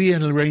start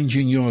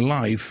rearranging your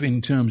life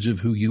in terms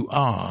of who you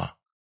are.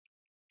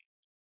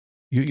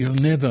 You'll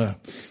never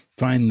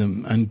find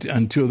them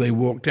until they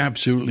walked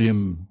absolutely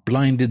and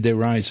blinded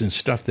their eyes and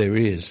stuffed their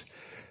ears.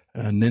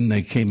 And then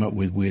they came up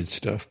with weird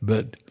stuff.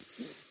 But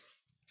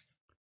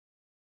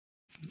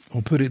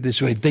I'll put it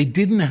this way, they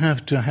didn't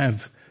have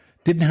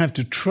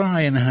to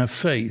try and have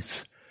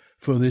faith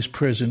for this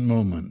present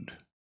moment.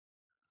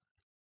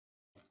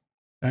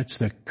 That's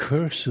the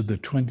curse of the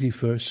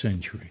 21st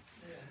century.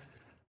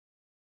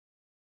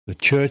 The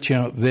church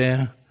out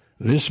there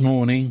this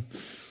morning,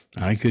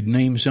 I could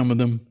name some of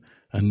them,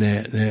 and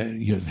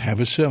you have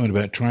a sermon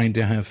about trying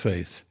to have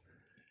faith.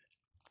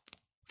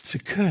 It's a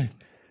curse.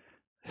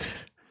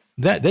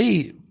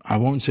 I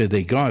won't say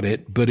they got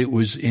it, but it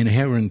was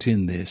inherent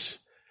in this.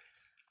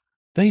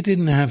 They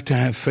didn't have to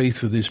have faith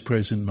for this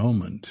present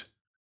moment.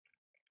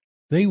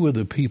 They were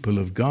the people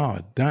of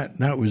God.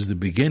 That was the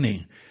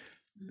beginning.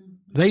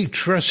 They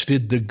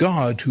trusted the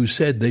God who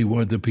said they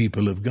were the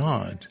people of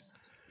God.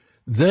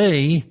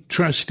 They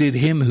trusted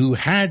him who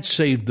had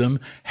saved them,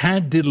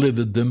 had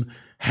delivered them,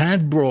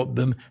 had brought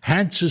them,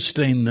 had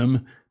sustained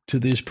them to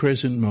this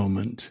present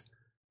moment.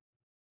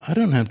 I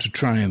don't have to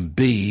try and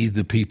be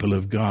the people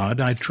of God.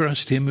 I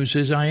trust him who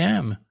says I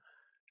am.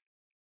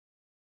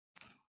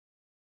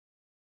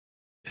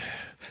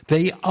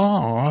 They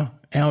are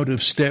out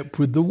of step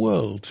with the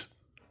world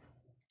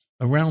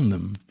around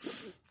them,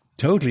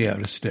 totally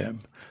out of step.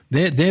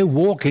 They're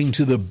walking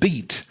to the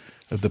beat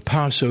of the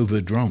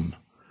Passover drum.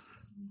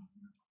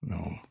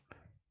 No,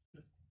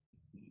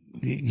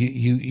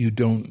 you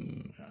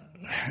don't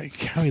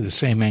carry the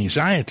same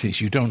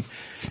anxieties. You don't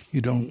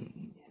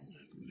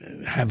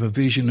have a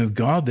vision of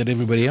God that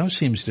everybody else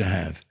seems to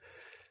have.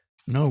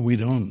 No, we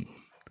don't,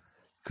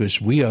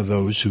 because we are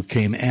those who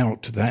came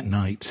out that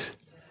night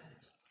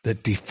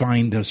that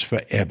defined us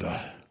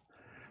forever.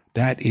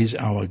 That is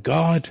our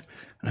God.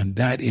 And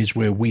that is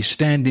where we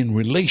stand in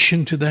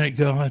relation to that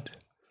God.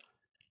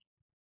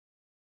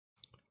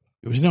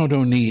 It was not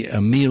only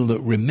a meal that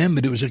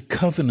remembered, it was a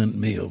covenant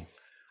meal.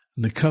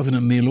 And the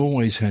covenant meal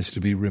always has to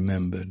be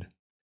remembered.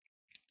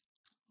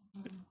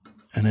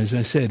 And as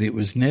I said, it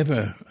was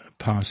never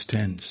past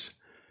tense.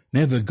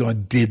 Never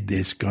God did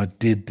this, God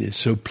did this.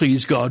 So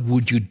please God,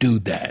 would you do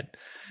that?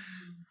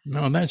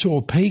 No, that's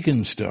all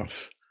pagan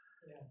stuff.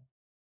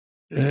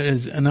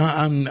 And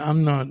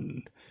I'm not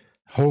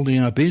holding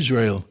up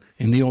Israel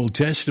in the Old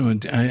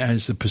Testament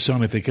as the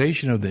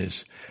personification of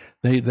this.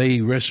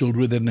 They wrestled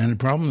with it and had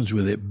problems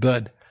with it,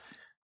 but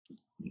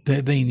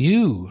they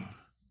knew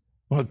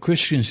what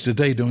Christians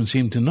today don't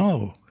seem to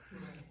know,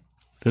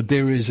 that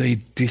there is a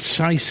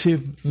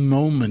decisive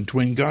moment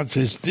when God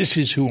says, this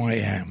is who I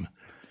am.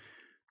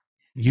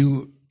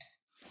 You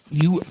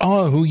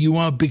are who you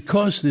are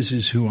because this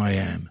is who I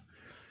am.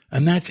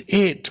 And that's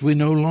it. We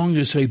no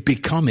longer say,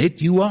 become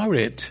it, you are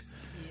it.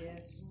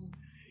 Yes.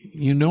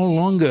 You no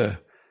longer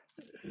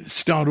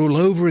start all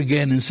over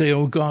again and say,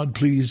 oh God,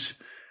 please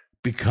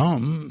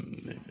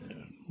become.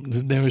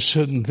 There are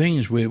certain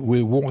things we're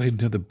walking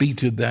to the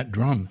beat of that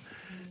drum.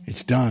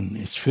 It's done,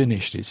 it's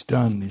finished, it's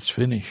done, it's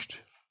finished.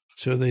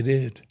 So they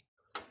did.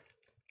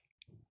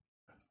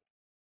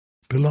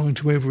 Belonged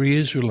to every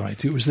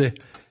Israelite. It was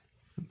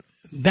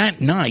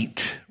that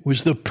night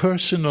was the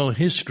personal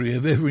history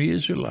of every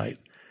Israelite.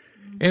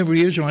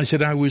 Every Israelite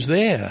said, I was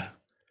there.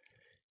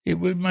 It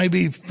was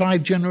maybe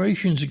 5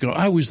 generations ago.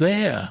 I was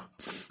there.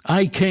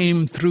 I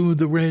came through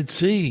the Red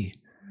Sea.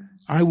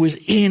 I was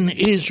in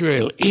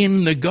Israel,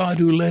 in the God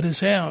who led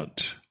us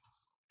out.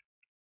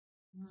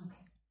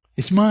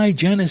 It's my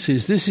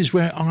Genesis. This is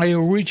where I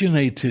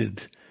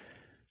originated.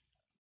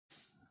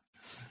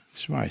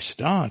 This is where I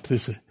start.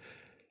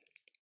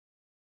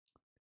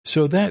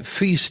 So that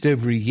feast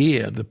every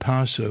year, the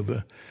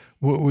Passover,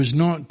 was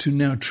not to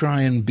now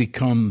try and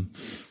become,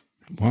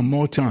 one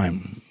more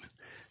time,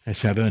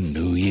 let's have a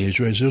New Year's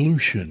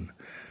resolution.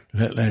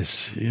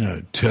 Let's,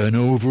 turn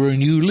over a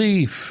new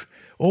leaf.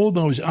 All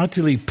those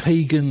utterly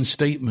pagan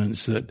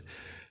statements that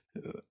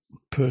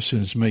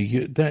persons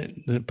make, that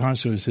the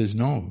Passover says,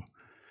 no,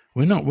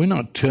 we're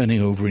not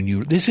turning over a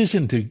new, this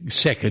isn't a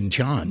second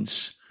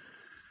chance.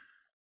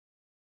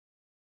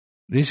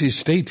 This is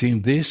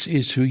stating this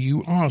is who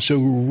you are. So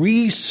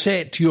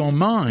reset your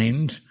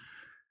mind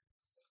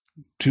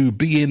to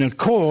be in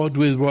accord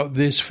with what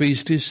this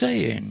feast is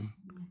saying.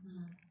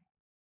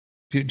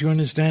 Do you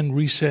understand?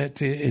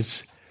 Reset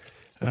is,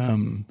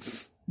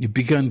 you've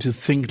begun to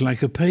think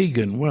like a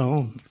pagan.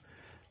 Well,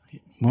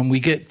 when we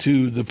get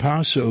to the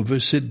Passover,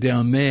 sit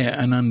down there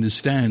and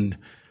understand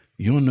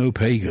you're no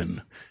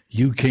pagan.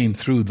 You came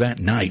through that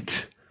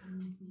night,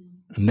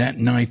 and that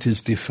night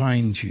has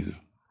defined you.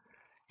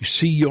 You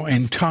see your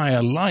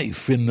entire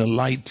life in the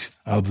light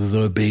of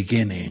the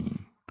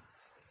beginning.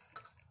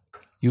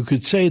 You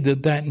could say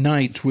that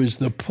night was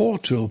the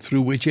portal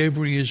through which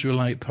every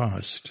Israelite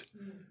passed.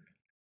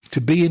 To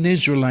be an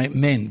Israelite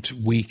meant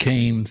we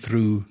came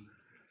through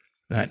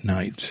that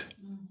night.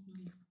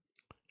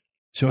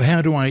 So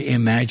how do I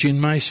imagine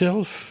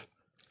myself?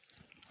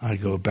 I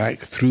go back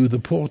through the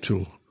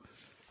portal.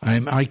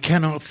 I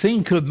cannot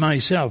think of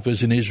myself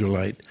as an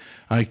Israelite.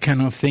 I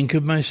cannot think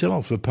of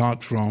myself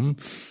apart from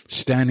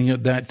standing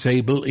at that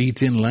table,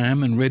 eating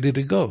lamb and ready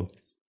to go.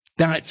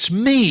 That's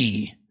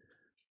me.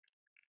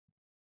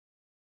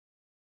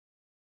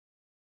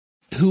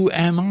 Who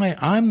am I?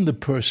 I'm the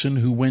person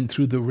who went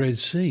through the Red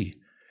Sea.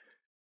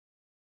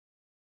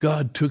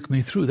 God took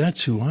me through.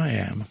 That's who I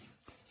am.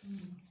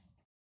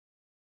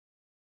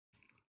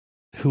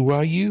 Who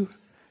are you?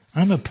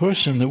 I'm a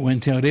person that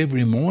went out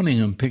every morning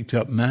and picked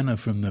up manna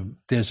from the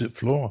desert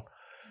floor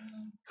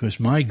because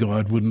my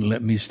God wouldn't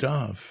let me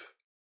starve.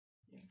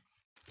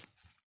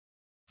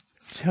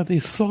 It's how they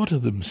thought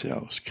of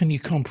themselves. Can you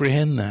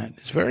comprehend that?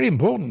 It's very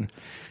important.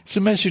 It's a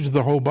message of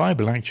the whole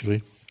Bible,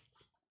 actually.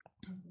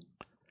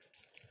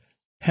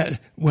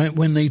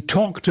 When they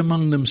talked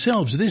among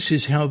themselves, this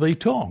is how they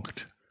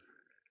talked.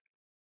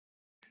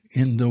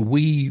 In the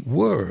we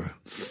were,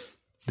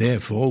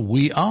 therefore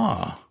we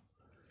are.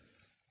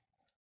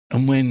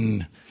 And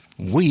when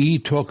we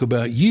talk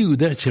about you,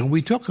 that's how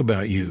we talk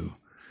about you.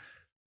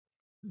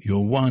 You're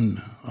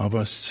one of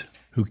us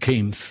who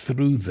came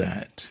through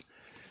that.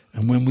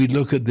 And when we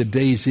look at the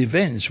day's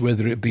events,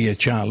 whether it be a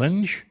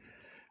challenge,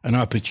 an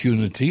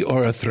opportunity,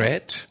 or a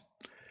threat,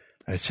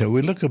 that's how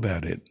we look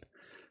about it.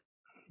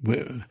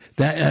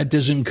 That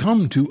doesn't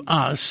come to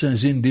us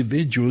as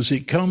individuals.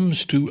 It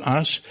comes to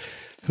us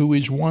who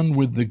is one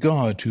with the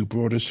God who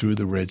brought us through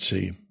the Red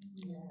Sea.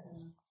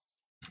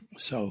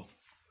 So,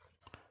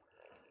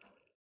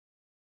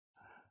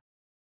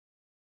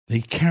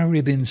 they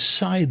carried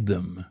inside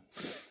them,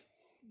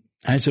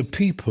 as a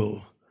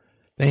people,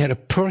 they had a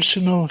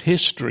personal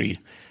history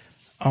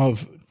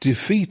of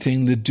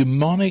defeating the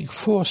demonic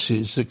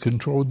forces that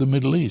controlled the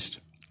Middle East.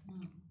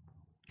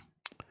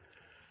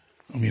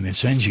 I mean,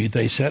 essentially,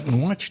 they sat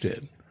and watched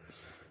it.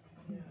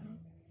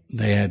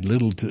 They had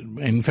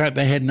in fact,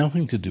 they had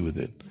nothing to do with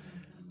it.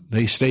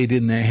 They stayed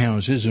in their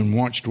houses and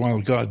watched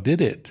while God did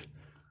it.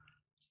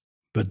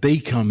 But they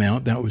come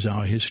out, that was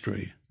our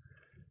history.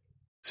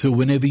 So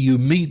whenever you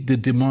meet the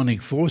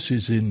demonic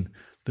forces in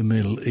the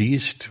Middle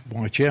East,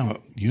 watch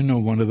out. You know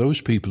one of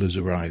those people has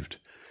arrived.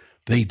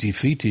 They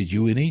defeated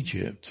you in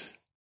Egypt.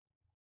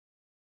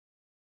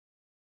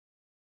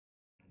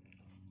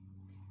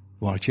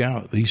 Watch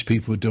out. These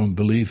people don't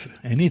believe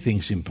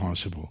anything's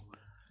impossible.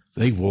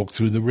 They walk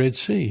through the Red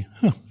Sea.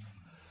 Huh.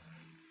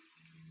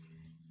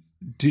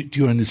 Do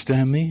you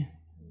understand me?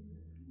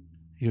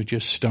 You're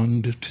just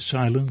stunned to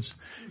silence.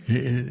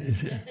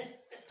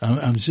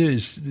 I'm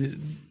serious.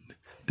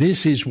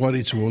 This is what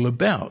it's all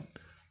about.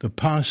 The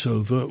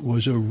Passover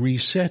was a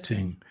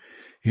resetting.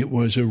 It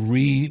was a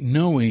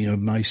re-knowing of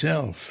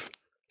myself.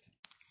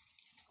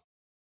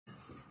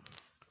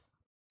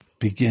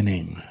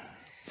 Beginning.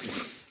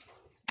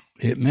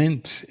 It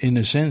meant, in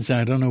a sense,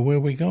 I don't know where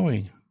we're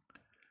going.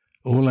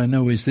 All I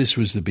know is this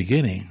was the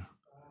beginning.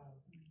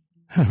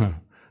 And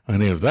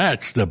if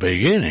that's the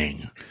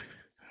beginning,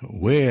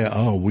 where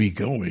are we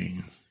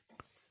going?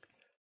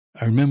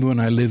 I remember when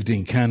I lived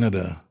in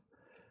Canada,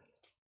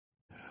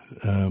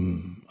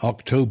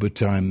 October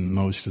time,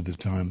 most of the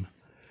time,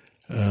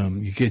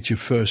 you get your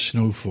first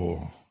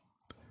snowfall.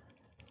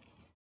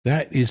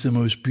 That is the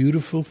most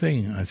beautiful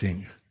thing, I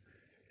think.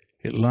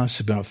 It lasts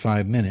about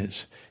 5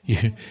 minutes.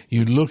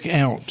 You look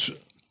out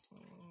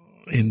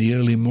in the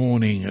early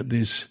morning at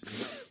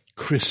this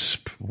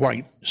crisp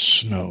white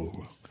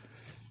snow,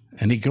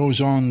 And it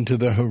goes on to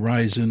the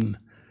horizon.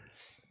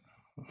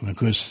 And of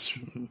course,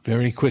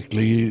 very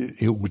quickly,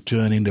 it would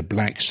turn into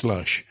black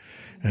slush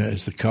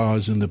as the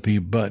cars and the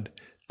people. But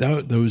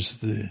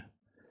and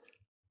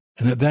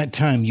at that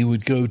time, you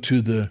would go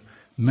to the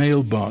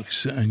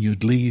mailbox and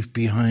you'd leave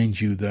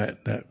behind you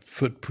that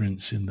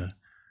footprints in the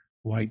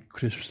white,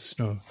 crisp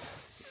snow.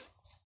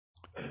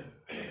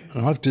 I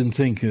often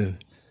think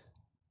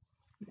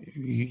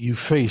you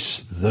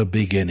face the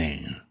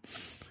beginning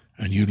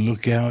and you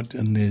look out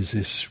and there's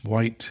this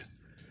white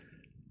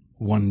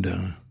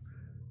wonder.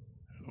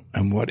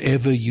 And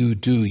whatever you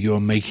do, you're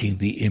making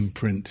the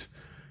imprint.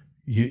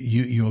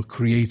 You're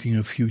creating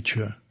a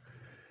future.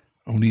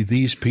 Only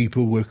these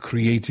people were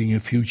creating a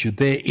future.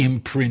 Their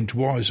imprint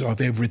was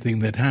of everything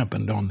that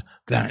happened on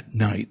that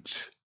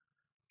night.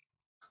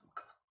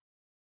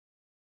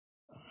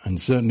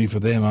 And certainly for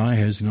them, eye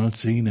has not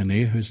seen and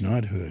ear has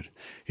not heard.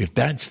 If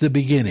that's the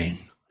beginning,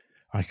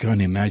 I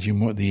can't imagine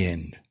what the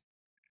end.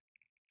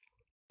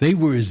 They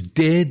were as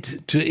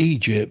dead to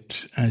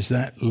Egypt as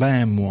that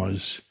lamb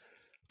was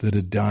that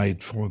had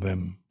died for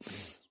them.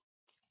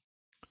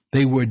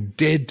 They were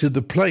dead to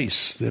the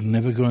place. They're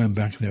never going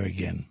back there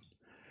again.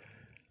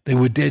 They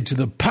were dead to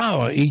the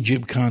power.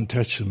 Egypt can't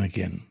touch them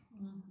again.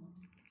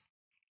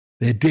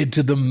 They're dead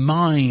to the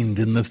mind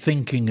and the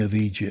thinking of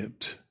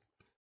Egypt.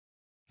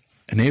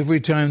 And every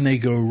time they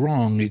go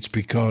wrong, it's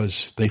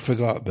because they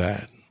forgot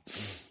that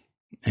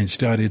and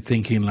started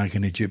thinking like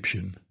an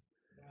Egyptian.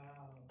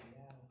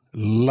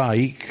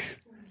 Like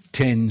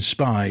 10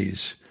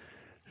 spies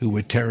who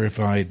were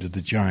terrified of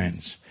the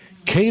giants.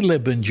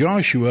 Caleb and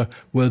Joshua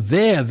were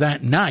there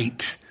that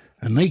night,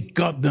 and they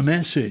got the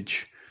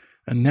message.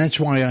 And that's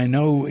why I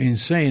know in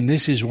saying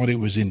this is what it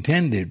was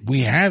intended.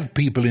 We have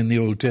people in the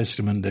Old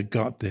Testament that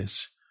got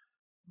this.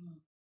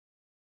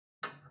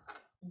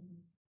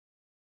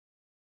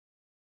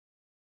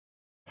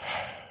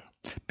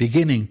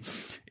 Beginning,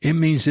 it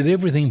means that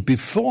everything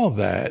before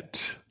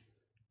that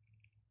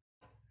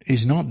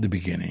is not the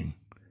beginning.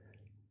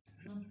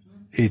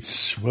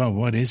 It's, well,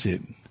 what is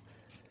it?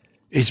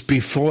 It's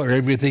before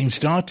everything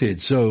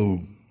started,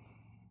 so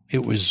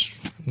it was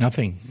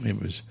nothing.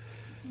 It was,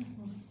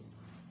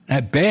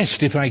 at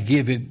best, if I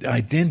give it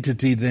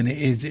identity, then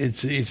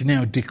it's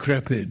now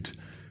decrepit.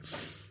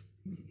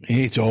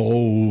 It's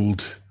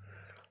old.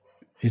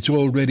 It's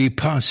already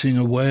passing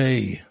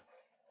away.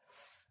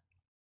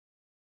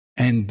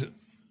 And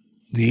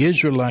the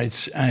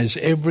Israelites, as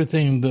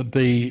everything that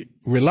they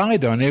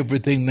relied on,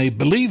 everything they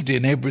believed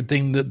in,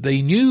 everything that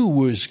they knew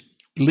was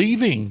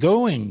leaving,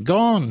 going,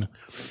 gone.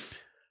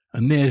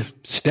 And they're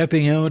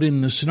stepping out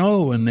in the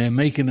snow and they're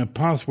making a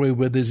pathway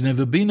where there's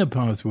never been a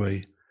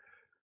pathway.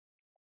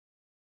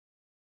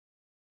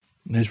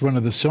 And there's one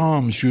of the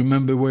Psalms, do you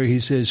remember where he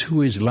says,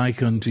 who is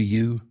like unto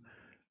you?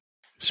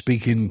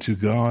 Speaking to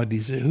God, he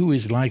said, who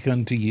is like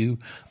unto you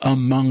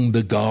among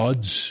the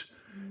gods?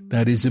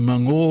 That is,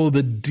 among all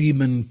the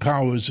demon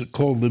powers that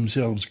call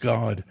themselves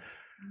God.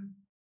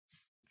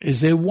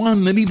 Is there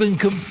one that even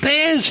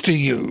compares to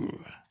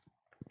you?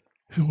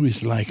 Who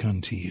is like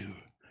unto you?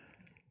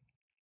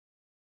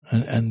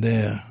 And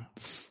they're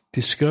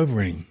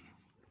discovering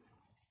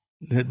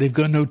that they've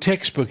got no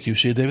textbook, you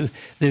see.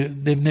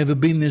 They've never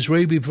been this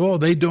way before.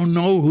 They don't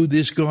know who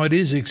this God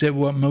is except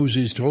what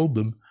Moses told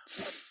them.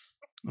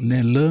 And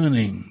they're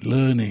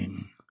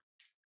learning.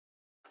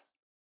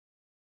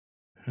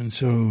 And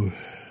so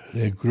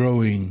they're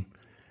growing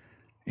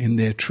in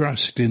their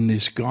trust in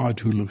this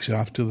God who looks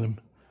after them.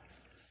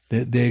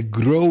 They're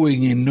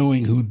growing in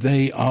knowing who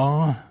they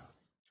are.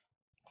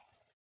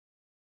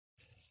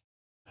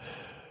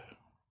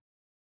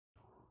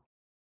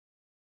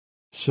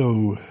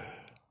 So,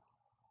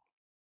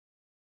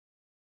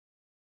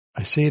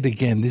 I say it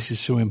again, this is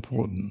so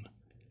important.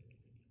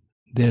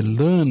 They're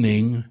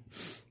learning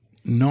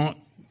not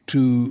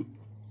to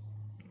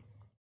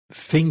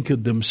think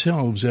of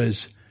themselves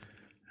as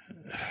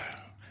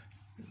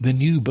the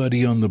new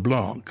buddy on the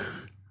block.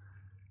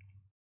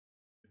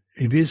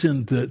 It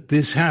isn't that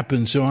this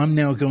happened, so I'm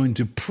now going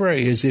to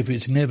pray as if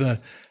it's never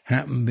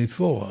happened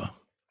before.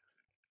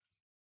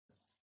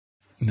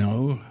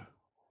 No.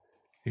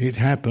 It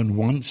happened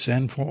once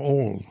and for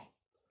all.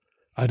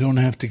 I don't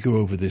have to go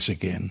over this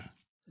again.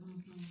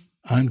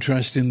 Mm-hmm. I'm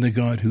trusting the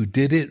God who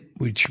did it,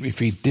 which if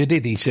he did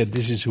it, he said,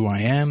 this is who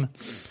I am.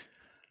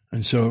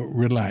 And so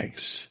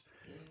relax.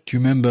 Do you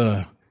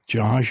remember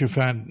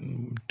Jehoshaphat,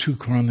 2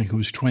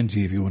 Chronicles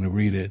 20, if you want to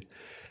read it?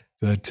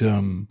 But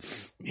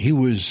he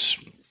was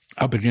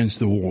up against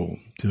the wall,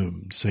 to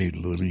say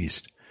the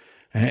least.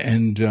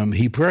 And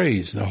he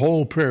prays. The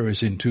whole prayer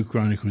is in 2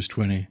 Chronicles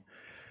 20.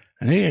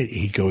 And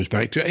he goes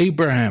back to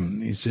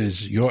Abraham. He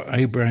says,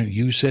 Abraham,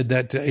 you said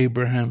that to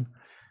Abraham.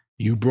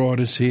 You brought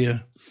us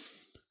here.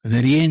 And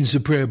then he ends the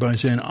prayer by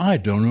saying, I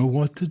don't know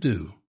what to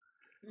do,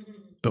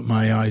 but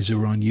my eyes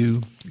are on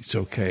you. It's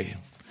okay.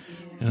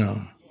 You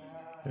know,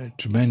 a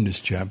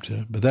tremendous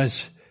chapter. But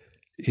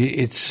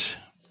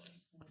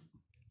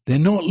they're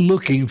not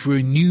looking for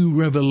a new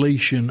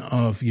revelation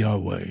of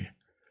Yahweh.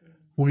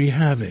 We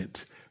have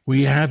it.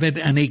 We have it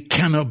and it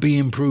cannot be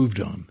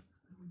improved on.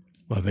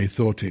 Well, they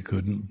thought it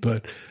couldn't,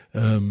 but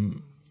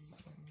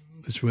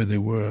that's where they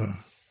were.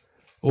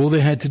 All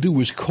they had to do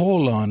was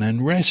call on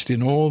and rest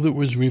in all that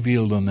was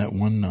revealed on that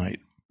one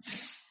night.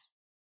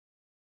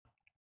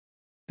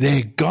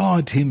 Their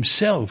God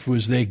himself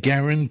was their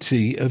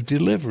guarantee of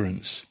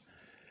deliverance.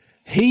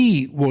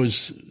 He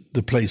was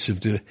the place of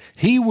deliverance.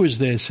 He was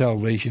their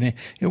salvation.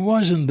 It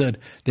wasn't that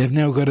they've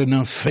now got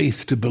enough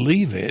faith to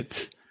believe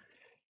it.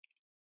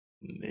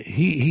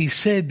 He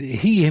said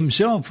he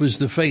himself was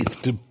the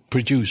faith to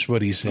produce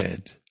what he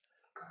said.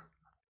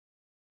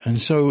 And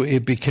so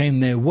it became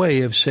their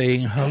way of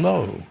saying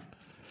hello.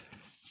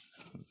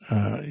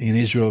 In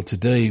Israel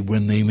today,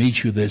 when they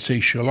meet you, they say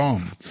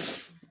shalom,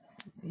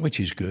 which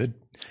is good.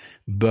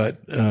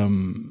 But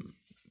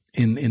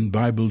in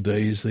Bible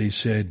days, they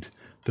said,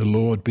 the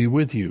Lord be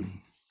with you.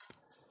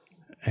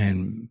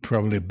 And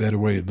probably a better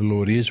way, the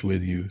Lord is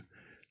with you.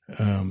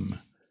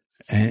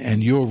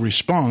 And your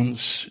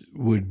response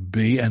would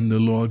be, and the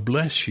Lord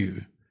bless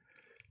you.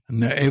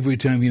 And now every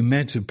time you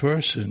met a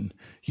person,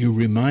 you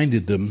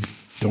reminded them,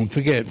 don't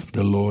forget,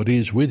 the Lord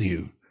is with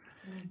you.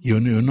 You're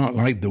not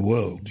like the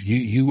world.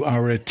 You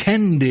are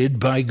attended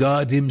by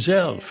God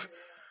himself.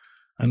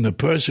 And the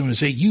person would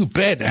say, you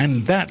bet,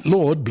 and that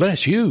Lord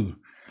bless you.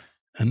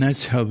 And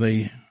that's how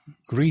they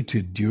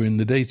greeted during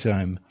the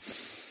daytime.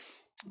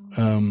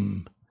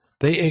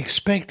 They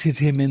expected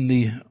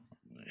him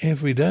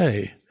every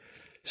day.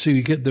 So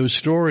you get those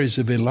stories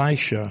of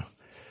Elisha,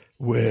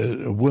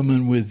 where a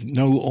woman with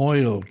no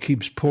oil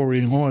keeps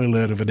pouring oil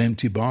out of an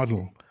empty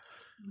bottle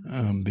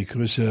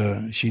because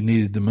she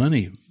needed the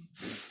money.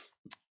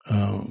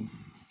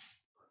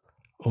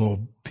 Or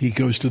he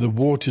goes to the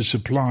water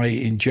supply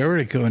in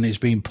Jericho and it's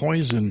been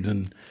poisoned,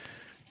 and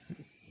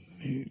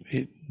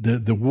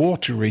the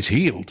water is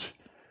healed,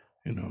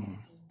 and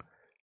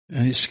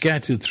it's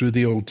scattered through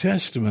the Old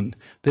Testament.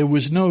 There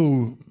was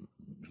no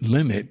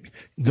limit.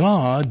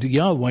 God,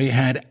 Yahweh,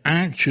 had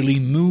actually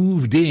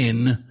moved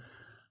in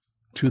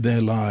to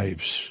their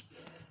lives.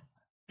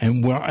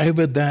 And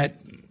wherever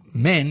that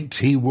meant,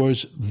 he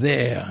was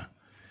there.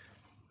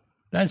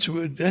 That's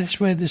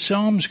where the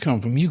Psalms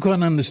come from. You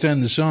can't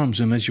understand the Psalms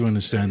unless you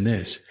understand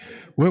this.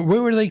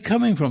 Where are they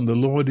coming from? The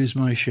Lord is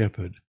my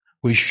shepherd.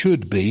 We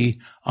should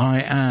be,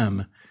 I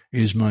am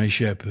is my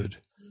shepherd.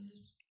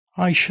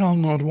 I shall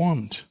not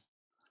want.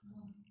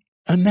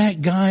 And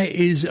that guy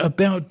is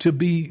about to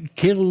be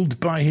killed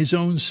by his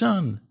own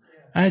son.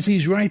 As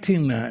he's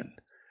writing that,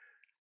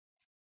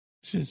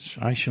 he says,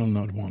 I shall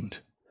not want.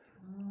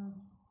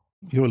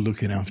 You're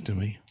looking after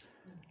me.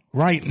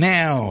 Right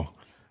now,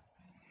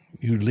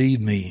 you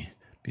lead me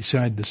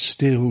beside the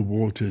still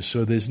waters,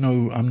 so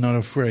I'm not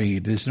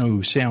afraid. There's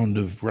no sound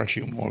of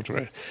rushing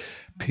water.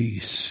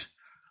 Peace.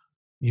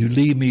 You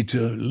lead me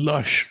to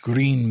lush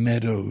green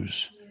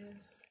meadows.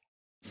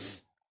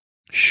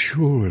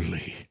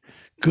 Surely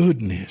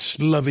goodness,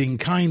 loving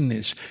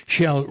kindness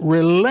shall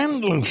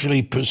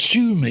relentlessly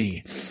pursue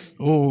me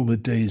all the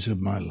days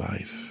of my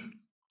life.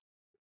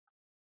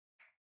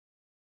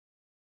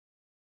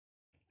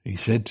 He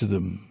said to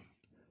them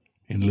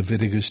in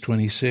Leviticus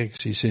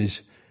 26, he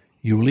says,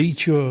 you will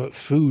eat your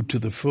food to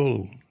the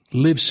full,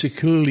 live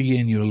securely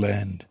in your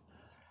land.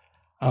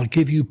 I'll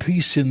give you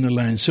peace in the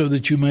land so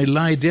that you may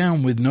lie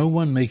down with no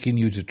one making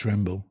you to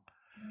tremble.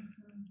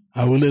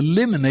 I will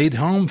eliminate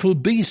harmful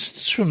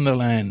beasts from the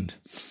land.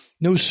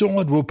 No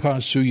sword will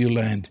pass through your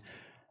land.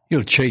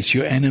 You'll chase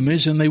your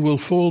enemies and they will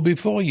fall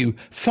before you.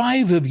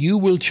 5 of you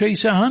will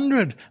chase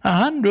 100.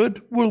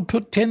 100 will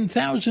put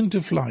 10,000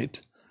 to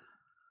flight.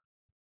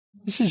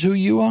 This is who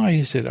you are,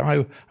 he said.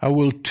 I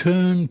will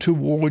turn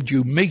toward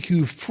you, make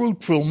you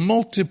fruitful,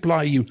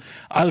 multiply you.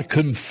 I'll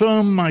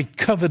confirm my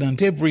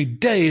covenant every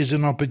day as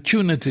an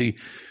opportunity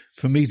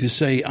for me to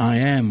say I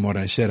am what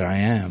I said I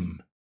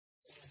am.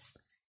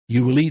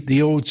 You will eat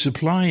the old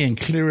supply and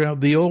clear out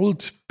the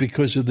old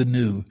because of the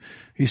new.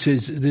 He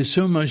says there's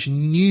so much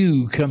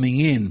new coming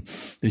in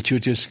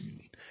that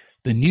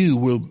the new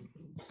will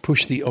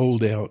push the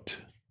old out.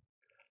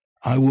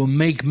 I will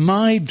make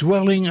my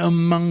dwelling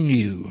among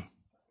you.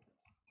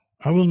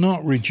 I will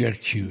not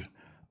reject you.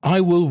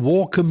 I will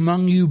walk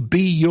among you,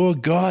 be your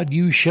God.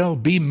 You shall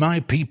be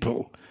my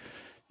people.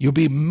 You'll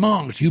be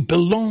marked. You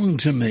belong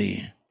to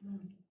me.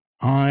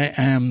 I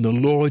am the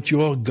Lord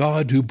your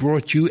God who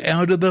brought you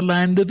out of the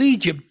land of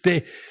Egypt.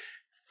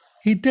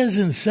 He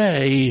doesn't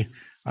say,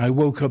 I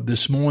woke up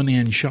this morning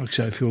and shucks,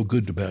 I feel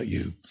good about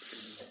you.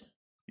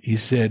 He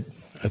said,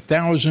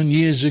 1,000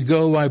 years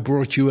ago, I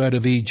brought you out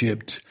of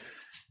Egypt.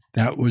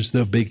 That was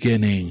the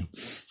beginning,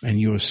 and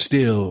you're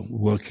still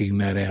working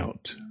that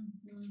out.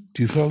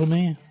 Do you follow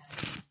me?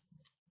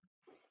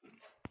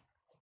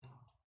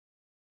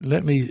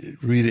 Let me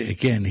read it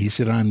again. He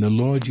said, I'm the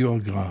Lord your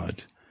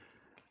God.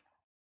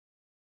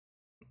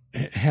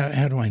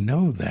 How do I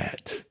know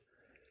that?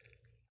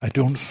 I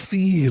don't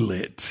feel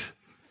it.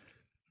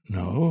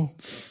 No,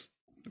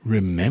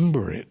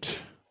 remember it.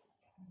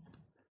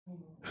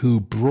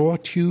 Who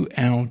brought you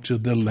out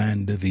of the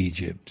land of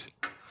Egypt,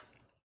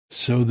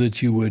 so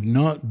that you would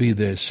not be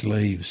their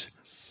slaves.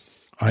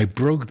 I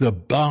broke the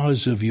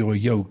bars of your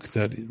yoke,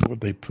 that is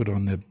what they put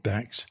on their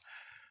backs.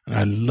 And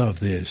I love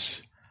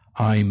this.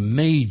 I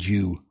made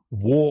you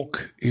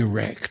walk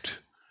erect.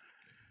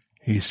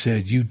 He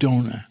said, you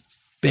don't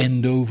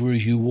bend over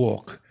as you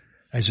walk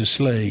as a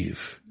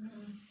slave.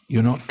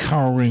 You're not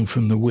cowering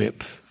from the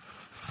whip.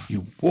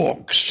 You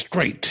walk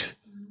straight.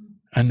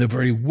 And the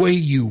very way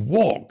you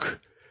walk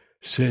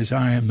says,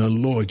 I am the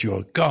Lord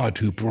your God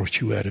who brought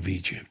you out of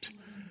Egypt.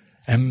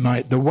 And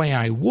the way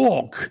I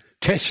walk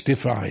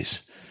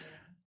testifies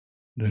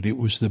that it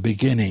was the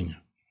beginning.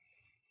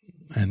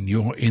 And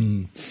you're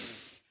in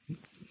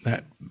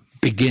that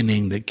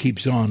beginning that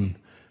keeps on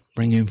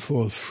bringing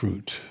forth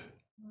fruit.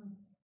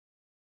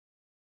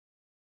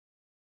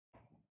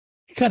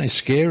 Kind of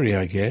scary,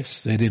 I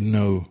guess. They didn't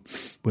know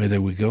where they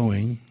were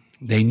going.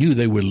 They knew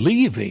they were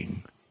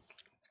leaving.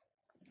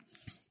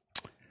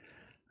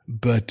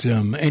 But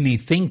any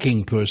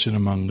thinking person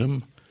among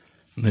them,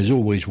 and there's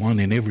always one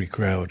in every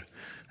crowd,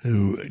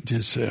 who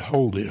just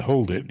hold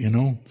it, you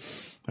know.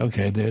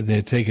 Okay,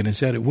 they're taking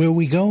us out. Where are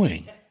we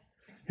going?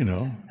 You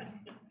know,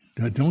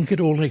 don't get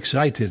all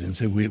excited and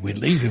say, we're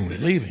leaving.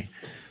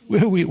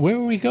 Where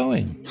are we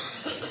going?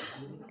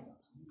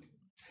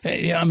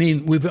 I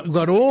mean, we've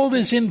got all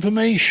this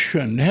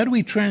information. How do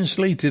we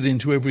translate it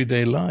into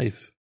everyday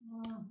life?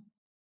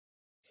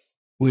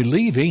 We're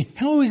leaving.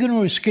 How are we going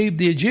to escape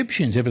the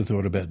Egyptians? Ever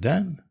thought about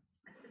that?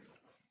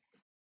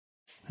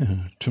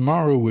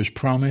 Tomorrow was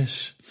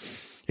promise.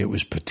 It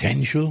was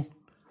potential.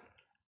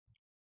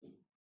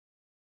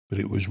 But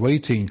it was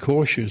waiting,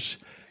 cautious,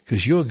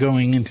 because you're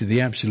going into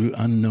the absolute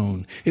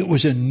unknown. It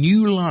was a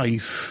new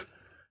life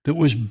that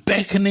was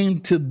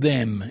beckoning to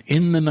them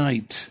in the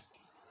night.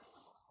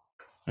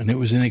 And it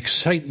was an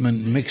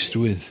excitement mixed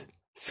with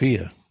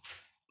fear.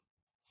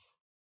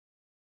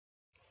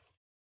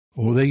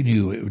 Or they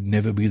knew it would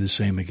never be the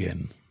same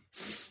again.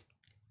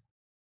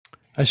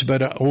 That's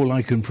about all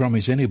I can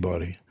promise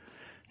anybody,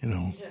 you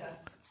know.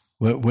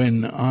 Yeah.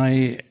 When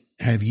I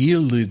have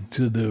yielded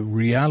to the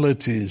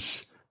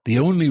realities, the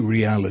only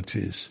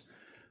realities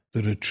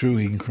that are true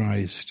in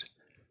Christ,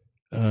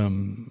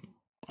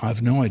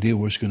 I've no idea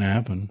what's going to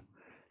happen,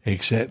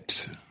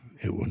 except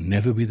it will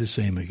never be the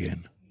same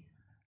again.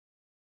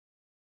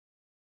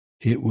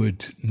 It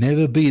would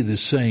never be the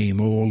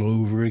same all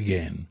over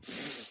again.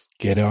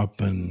 Get up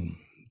and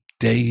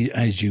day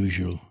as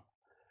usual.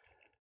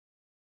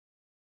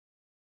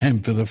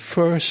 And for the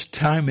first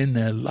time in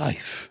their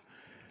life,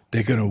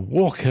 they're going to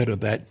walk out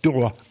of that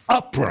door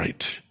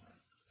upright,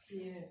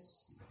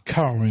 yes,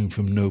 cowering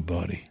from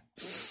nobody.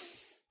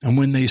 And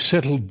when they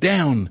settle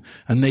down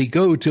and they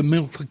go to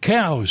milk the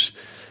cows,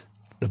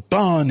 the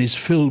barn is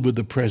filled with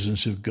the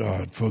presence of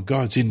God, for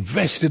God's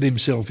invested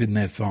himself in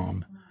their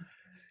farm.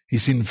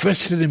 He's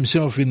invested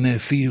himself in their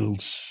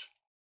fields.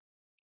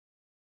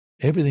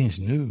 Everything's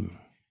new.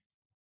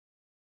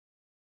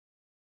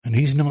 And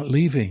he's not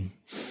leaving.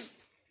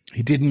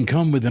 He didn't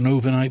come with an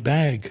overnight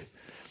bag.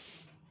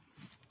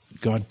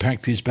 God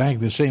packed his bag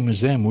the same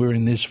as them. We're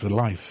in this for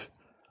life.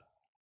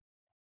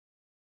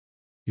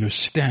 You're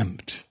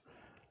stamped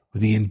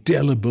with the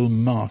indelible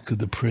mark of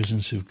the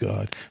presence of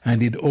God.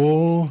 And it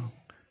all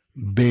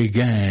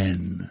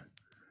began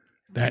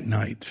that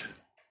night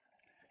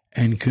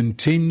and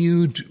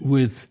continued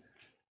with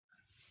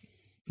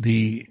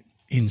the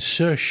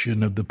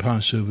insertion of the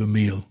Passover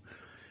meal,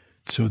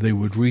 so they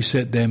would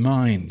reset their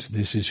mind.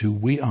 This is who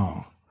we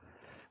are.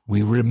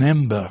 We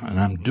remember, and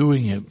I'm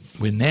doing it.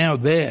 We're now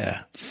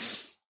there.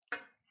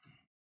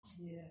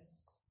 Yes.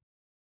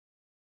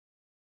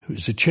 It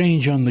was a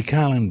change on the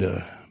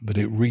calendar, but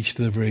it reached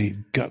the very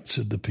guts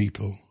of the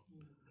people.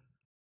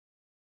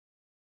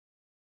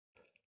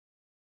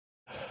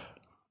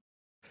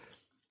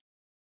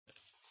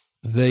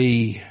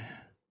 They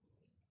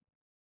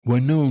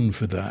were known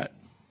for that.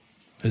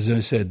 As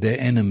I said, their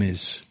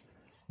enemies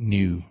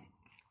knew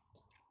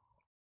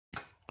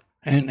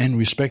and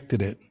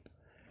respected it.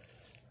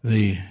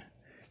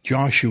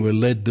 Joshua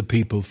led the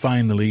people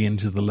finally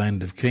into the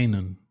land of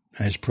Canaan,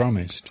 as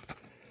promised.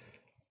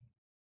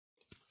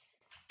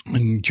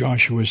 And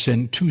Joshua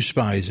sent 2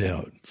 spies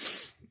out.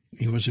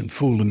 He wasn't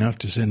fool enough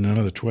to send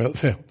another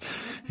 12 out.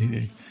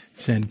 He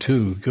sent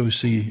 2, go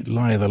see,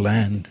 lie of the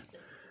land.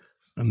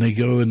 And they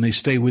go and they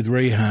stay with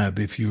Rahab,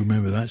 if you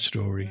remember that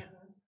story.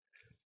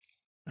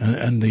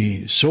 And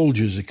the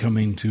soldiers are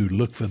coming to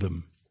look for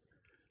them.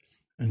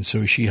 And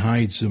so she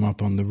hides them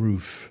up on the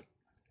roof.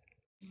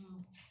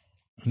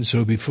 And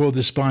so before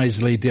the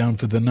spies lay down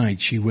for the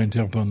night, she went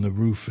up on the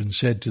roof and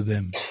said to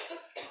them,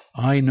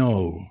 I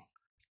know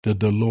that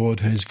the Lord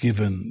has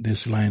given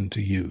this land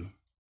to you.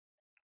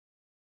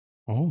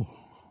 Oh.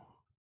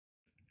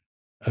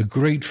 A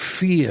great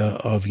fear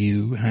of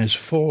you has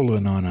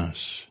fallen on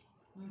us,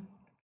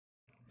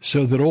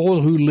 so that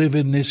all who live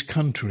in this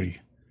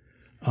country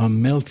are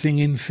melting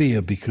in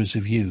fear because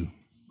of you.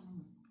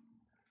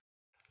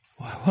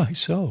 Why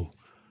so?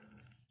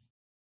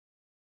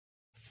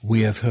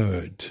 We have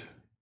heard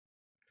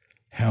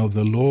how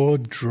the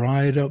Lord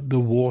dried up the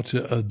water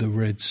of the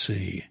Red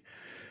Sea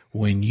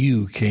when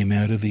you came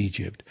out of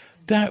Egypt.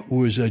 That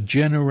was a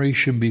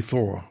generation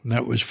before.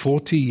 That was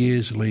 40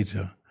 years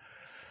later.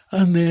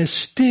 And they're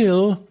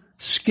still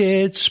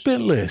scared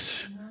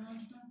spitless.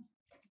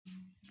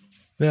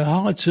 Their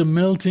hearts are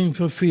melting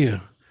for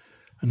fear.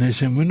 And they're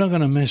saying, we're not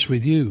going to mess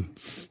with you.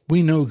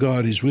 We know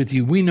God is with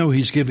you. We know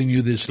he's giving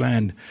you this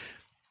land.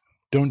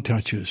 Don't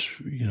touch us.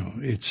 You know,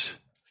 it's...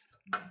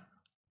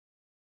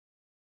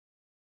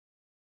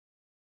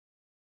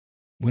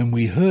 When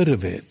we heard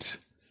of it,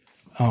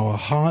 our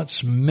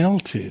hearts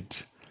melted.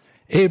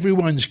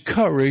 Everyone's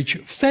courage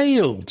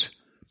failed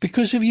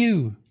because of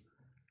you.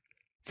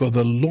 For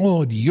the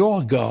Lord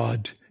your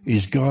God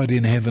is God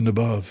in heaven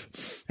above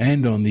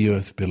and on the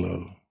earth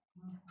below.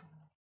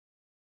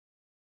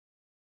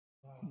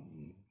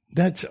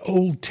 That's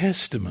Old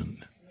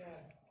Testament.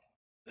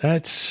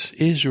 That's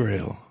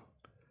Israel.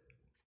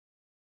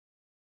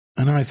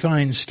 And I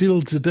find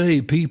still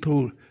today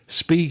people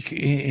speak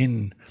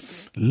in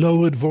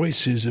lowered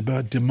voices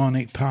about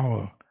demonic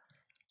power.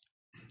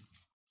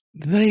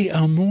 They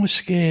are more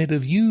scared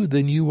of you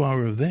than you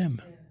are of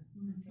them.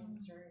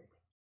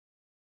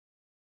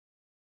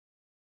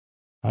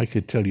 I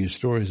could tell you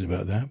stories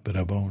about that, but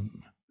I won't.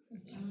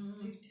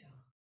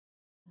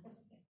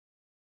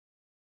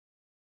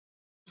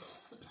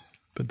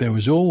 But there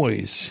was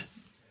always,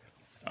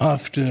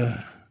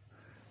 after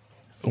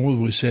all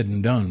was said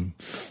and done,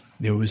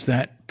 there was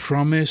that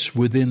promise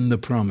within the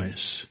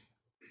promise.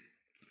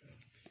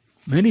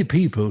 Many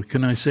people,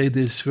 can I say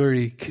this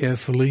very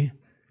carefully?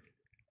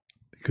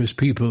 Because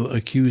people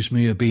accuse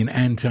me of being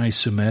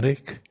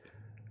anti-Semitic.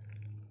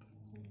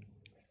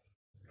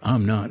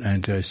 I'm not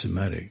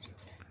anti-Semitic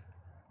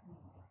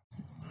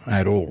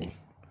at all.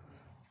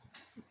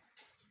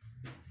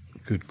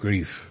 Good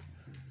grief.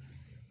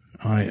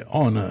 I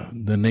honor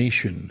the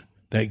nation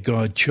that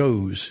God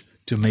chose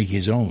to make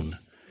his own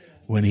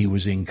when he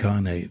was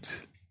incarnate.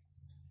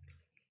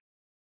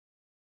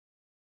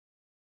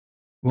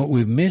 What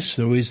we've missed,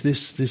 though, is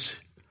this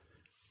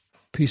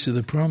piece of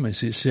the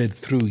promise. It said,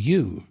 through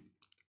you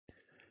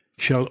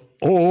shall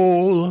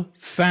all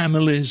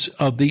families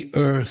of the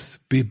earth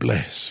be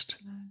blessed.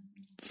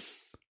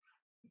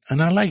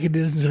 And I like it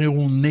doesn't say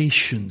all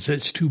nations.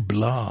 That's too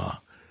blah.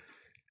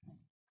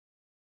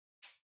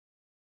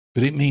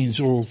 But it means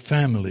all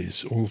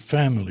families, all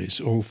families,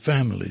 all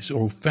families,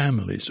 all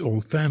families, all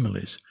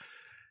families.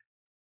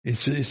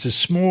 It's the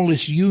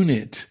smallest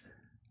unit.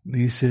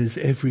 He says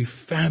every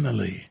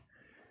family.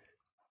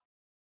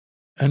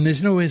 And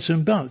there's no ifs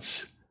and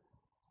buts.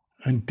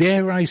 And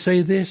dare I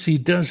say this? He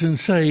doesn't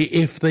say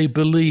if they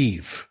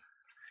believe.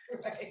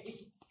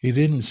 Right. He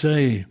didn't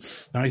say,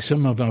 like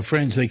some of our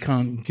friends, they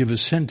can't give a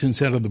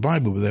sentence out of the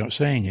Bible without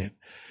saying it.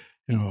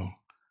 You know,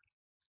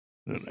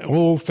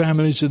 all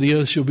families of the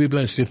earth shall be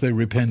blessed if they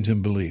repent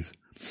and believe.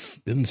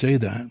 Didn't say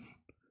that.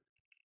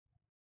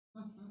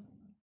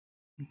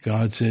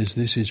 God says,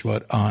 this is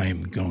what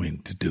I'm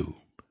going to do.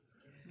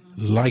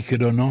 Like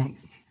it or not.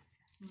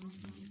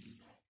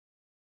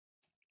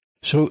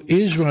 So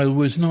Israel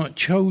was not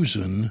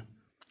chosen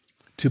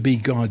to be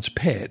God's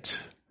pet,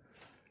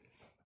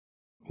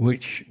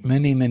 which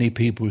many, many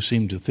people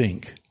seem to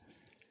think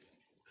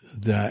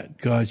that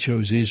God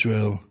chose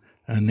Israel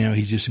and now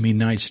he's just being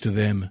nice to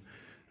them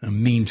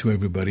and mean to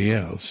everybody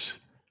else.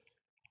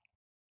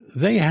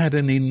 They had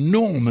an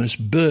enormous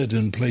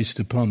burden placed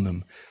upon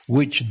them,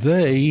 which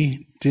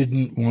they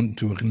didn't want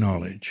to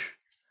acknowledge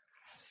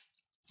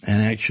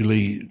and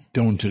actually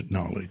don't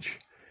acknowledge.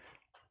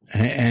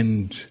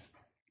 And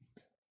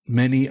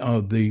many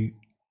of the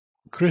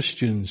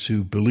Christians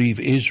who believe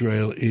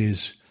Israel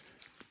is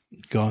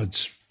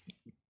God's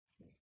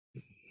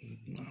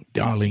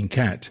darling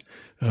cat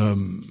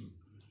don't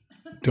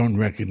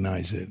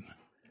recognize it.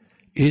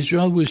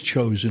 Israel was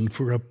chosen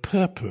for a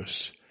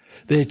purpose.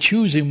 Their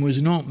choosing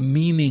was not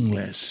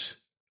meaningless.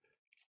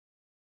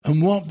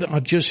 And what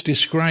I've just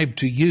described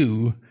to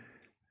you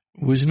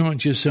was not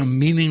just some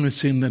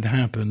meaningless thing that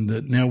happened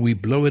that now we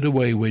blow it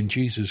away when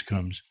Jesus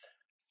comes.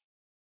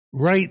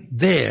 Right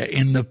there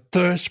in the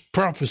first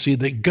prophecy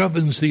that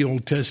governs the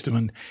Old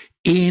Testament,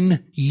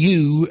 in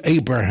you,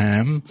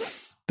 Abraham,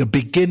 the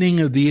beginning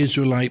of the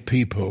Israelite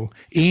people,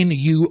 in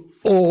you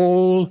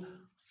all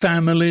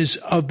families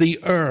of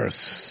the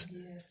earth.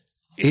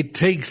 It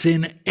takes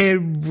in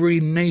every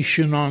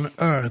nation on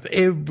earth,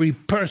 every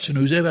person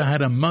who's ever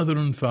had a mother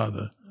and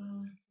father.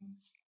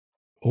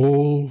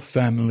 All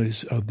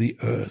families of the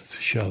earth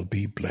shall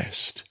be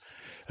blessed.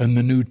 And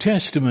the New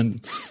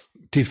Testament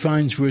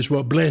defines for us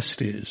what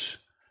blessed is.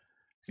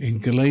 In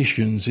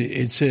Galatians,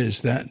 it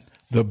says that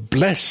the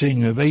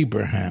blessing of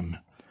Abraham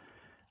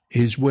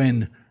is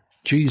when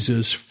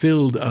Jesus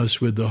filled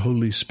us with the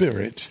Holy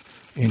Spirit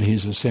in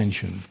his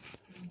ascension.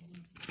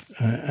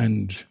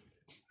 And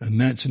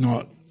that's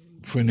not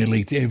for an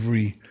elite.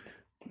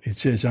 It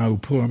says, I will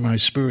pour my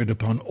spirit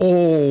upon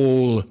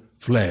all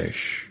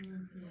flesh.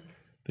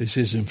 This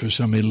isn't for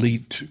some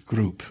elite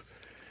group.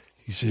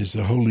 He says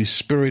the Holy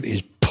Spirit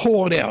is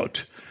poured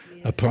out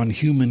upon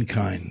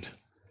humankind.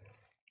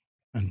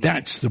 And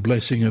that's the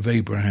blessing of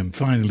Abraham.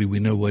 Finally, we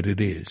know what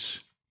it is.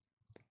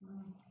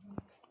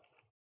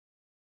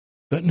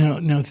 But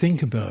now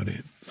think about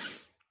it.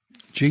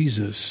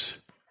 Jesus,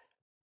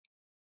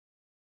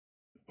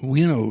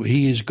 we know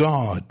he is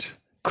God,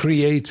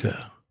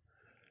 creator,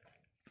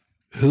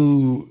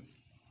 who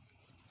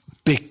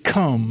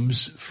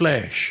becomes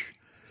flesh.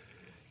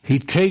 He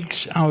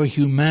takes our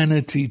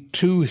humanity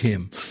to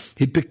him.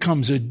 He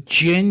becomes a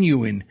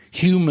genuine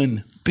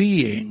human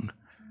being.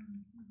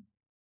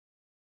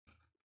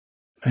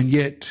 And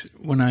yet,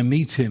 when I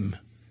meet him,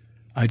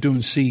 I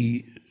don't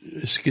see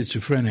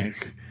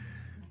schizophrenic.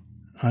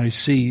 I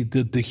see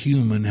that the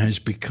human has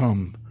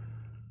become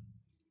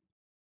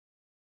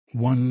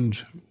one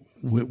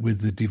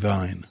with the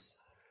divine.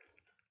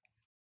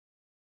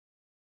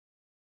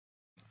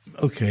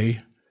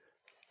 Okay.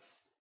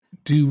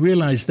 Do you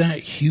realize that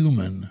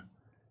human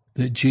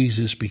that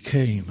Jesus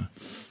became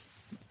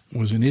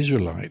was an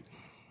Israelite?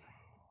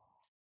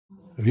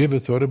 Have you ever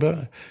thought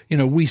about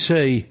it? We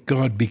say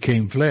God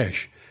became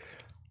flesh.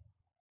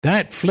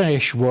 That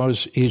flesh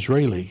was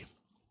Israeli.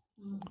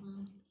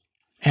 Mm-hmm.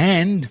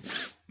 And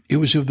it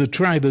was of the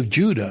tribe of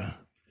Judah.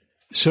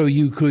 So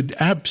you could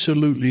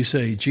absolutely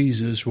say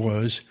Jesus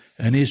was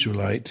an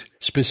Israelite,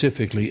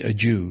 specifically a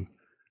Jew.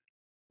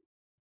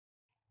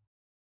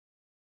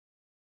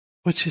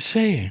 What's it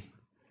saying?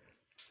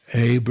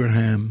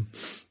 Abraham,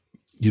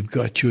 you've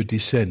got your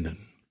descendant.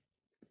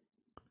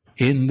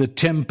 In the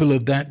temple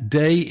of that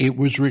day, it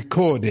was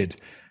recorded.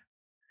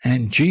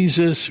 And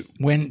Jesus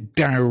went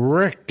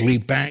directly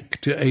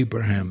back to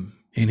Abraham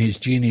in his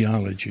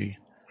genealogy.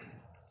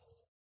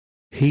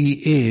 He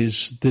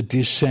is the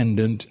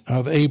descendant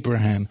of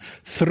Abraham,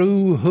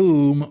 through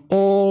whom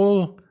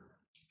all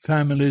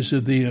families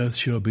of the earth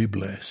shall be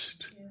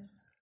blessed.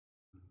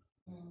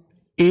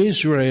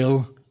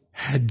 Israel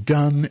had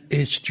done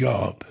its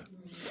job.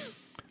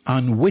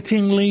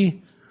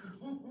 Unwittingly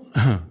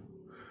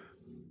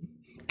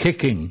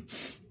kicking,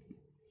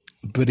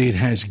 but it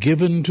has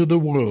given to the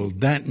world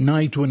that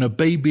night when a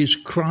baby's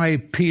cry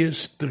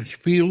pierced the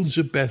fields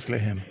of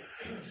Bethlehem.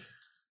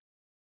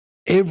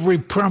 Every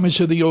promise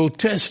of the Old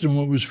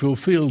Testament was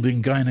fulfilled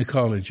in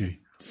gynecology.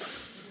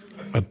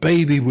 A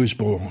baby was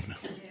born.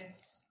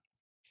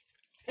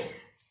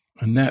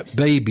 And that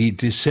baby,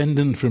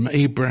 descendant from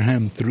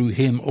Abraham, through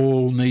him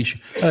all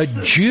nations. A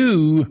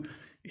Jew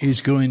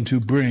is going to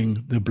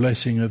bring the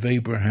blessing of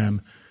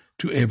Abraham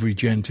to every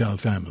Gentile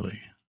family.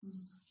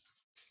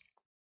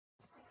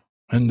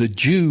 And the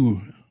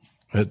Jew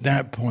at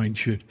that point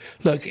should...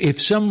 Look,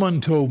 if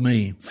someone told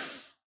me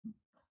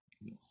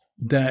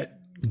that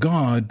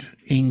God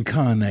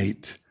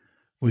incarnate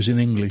was an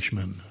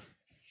Englishman,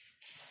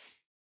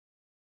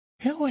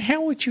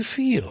 how would you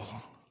feel?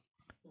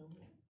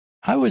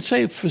 I would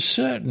say for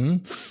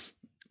certain,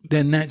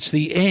 then that's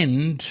the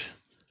end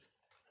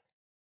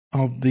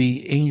of the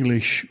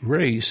English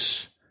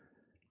race.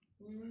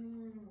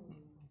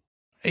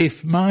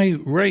 If my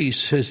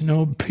race has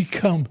not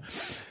become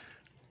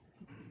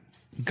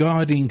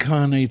God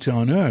incarnate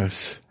on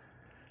earth,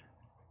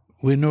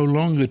 we're no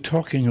longer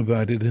talking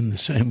about it in the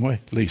same way.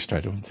 At least I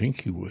don't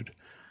think you would.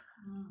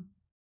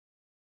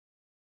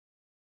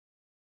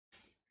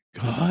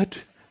 God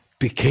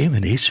became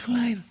an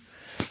Israelite?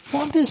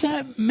 What does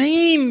that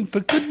mean, for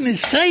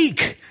goodness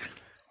sake?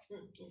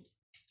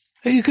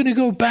 Are you going to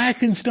go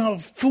back and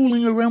start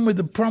fooling around with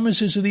the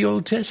promises of the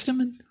Old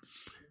Testament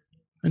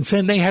and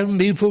saying they haven't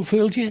been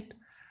fulfilled yet?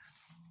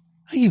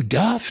 Are you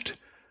daft?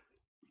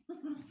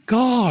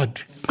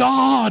 God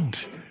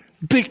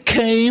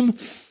became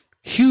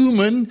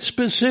human,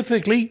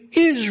 specifically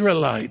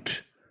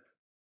Israelite.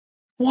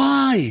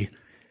 Why?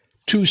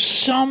 To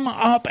sum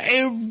up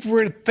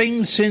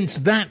everything since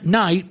that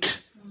night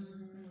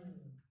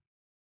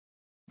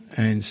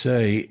and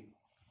say,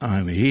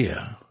 I'm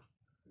here.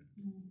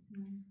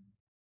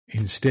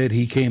 Instead,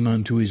 he came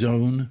unto his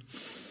own,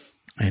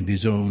 and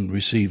his own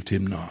received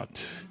him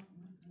not.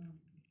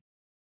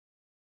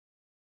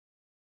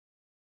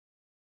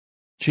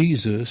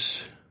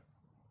 Jesus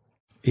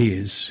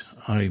is,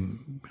 I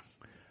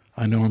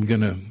know I'm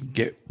going to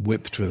get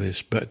whipped for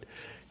this, but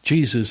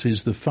Jesus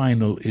is the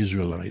final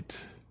Israelite.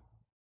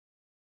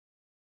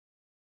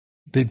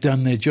 They've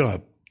done their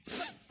job.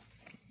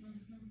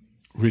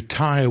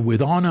 Retire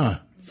with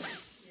honor.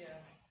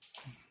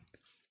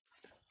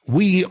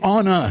 We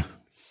honor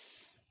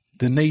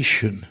the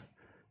nation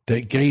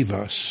that gave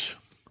us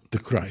the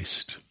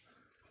Christ.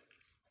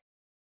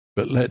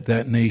 But let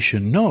that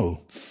nation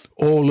know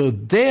all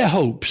of their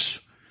hopes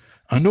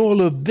and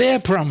all of their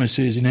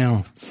promises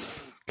now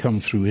come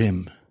through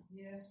him.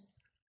 Yes.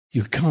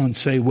 You can't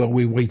say, well,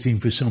 we're waiting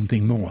for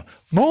something more.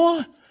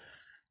 More?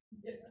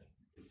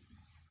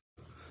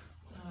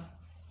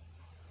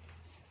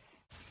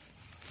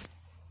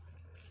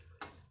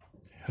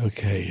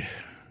 Okay.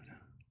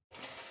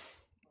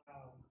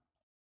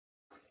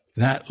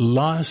 That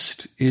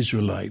last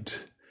Israelite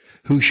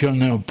who shall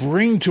now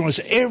bring to us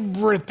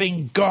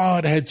everything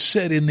God had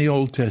said in the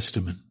Old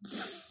Testament.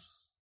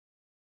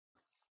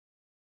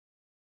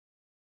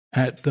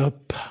 At the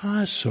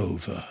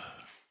Passover.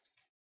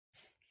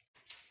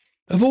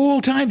 Of all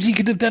times, he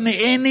could have done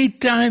it any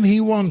time he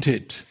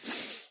wanted.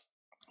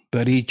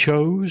 but he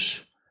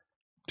chose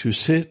to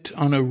sit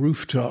on a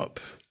rooftop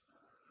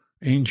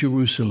in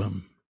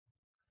Jerusalem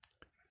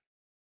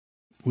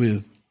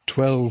with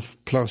 12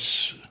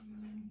 plus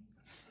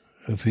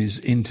of his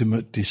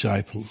intimate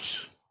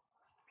disciples.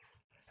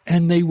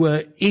 And they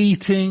were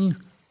eating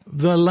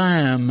the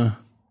lamb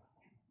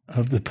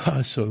of the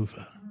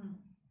Passover.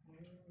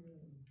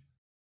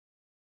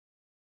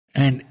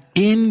 And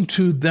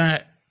into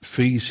that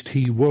feast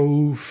he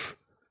wove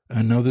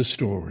another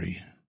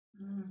story.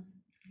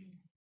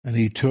 And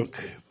he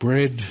took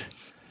bread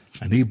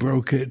and he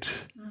broke it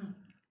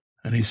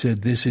and he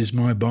said, "This is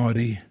my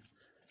body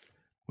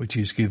which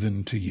is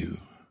given to you."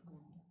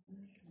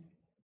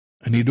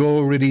 And he'd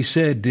already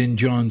said in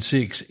John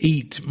 6,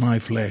 "Eat my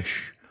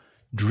flesh,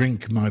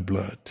 drink my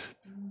blood."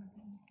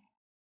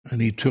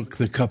 And he took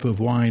the cup of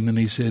wine and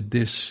he said,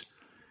 "This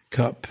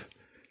cup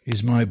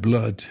is my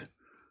blood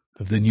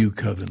of the new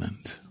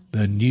covenant."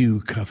 The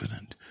new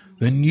covenant.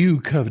 The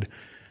new covenant.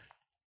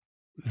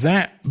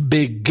 That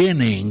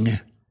beginning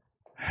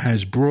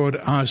has brought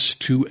us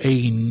to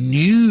a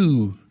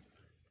new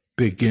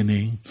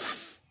beginning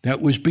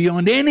that was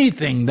beyond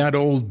anything that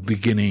old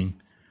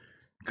beginning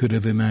could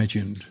have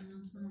imagined.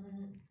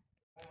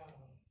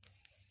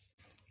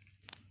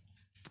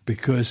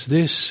 Because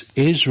this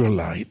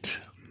Israelite,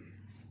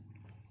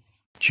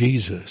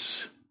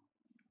 Jesus,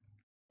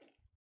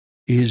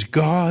 is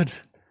God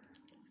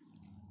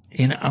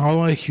in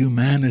our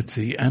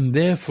humanity, and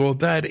therefore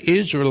that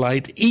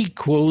Israelite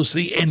equals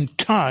the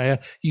entire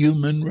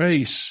human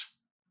race.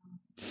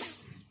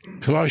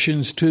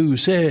 Colossians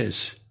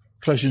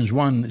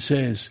 1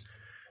 says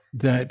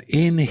that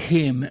in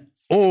him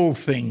all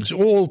things,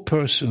 all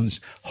persons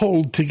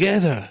hold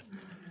together.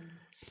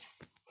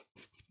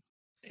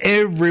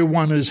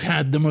 Everyone has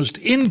had the most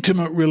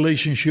intimate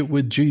relationship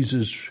with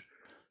Jesus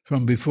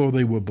from before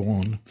they were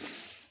born.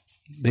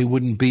 They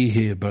wouldn't be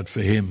here but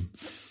for him.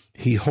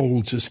 He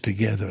holds us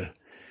together.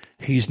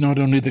 He's not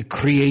only the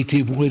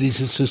creative word,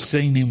 he's a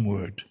sustaining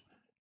word.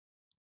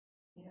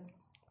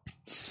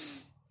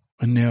 Yes.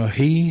 And now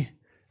he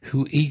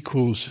who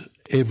equals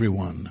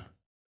everyone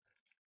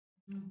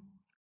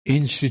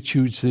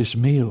institutes this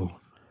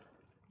meal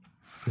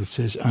that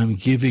says, "I'm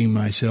giving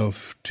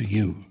myself to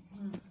you."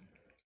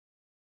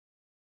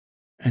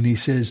 And he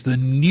says, the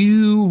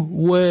new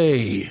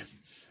way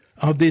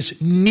of this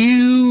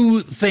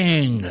new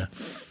thing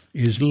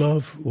is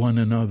love one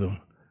another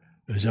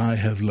as I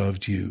have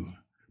loved you.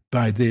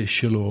 By this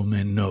shall all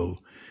men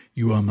know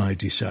you are my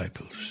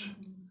disciples.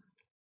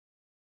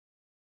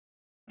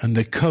 And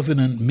the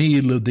covenant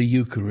meal of the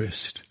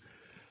Eucharist.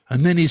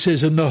 And then he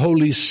says, and the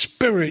Holy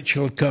Spirit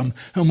shall come.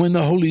 And when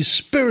the Holy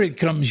Spirit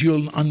comes,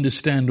 you'll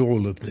understand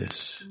all of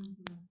this.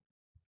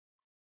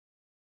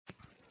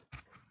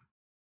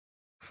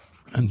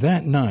 And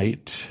that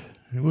night,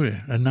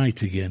 a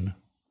night again,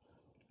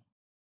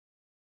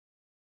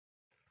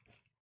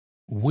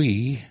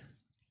 we,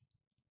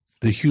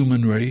 the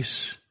human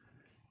race,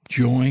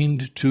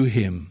 joined to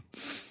him,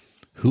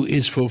 who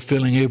is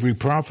fulfilling every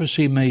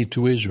prophecy made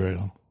to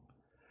Israel,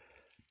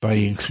 by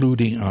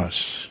including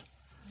us.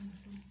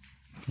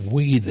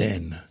 We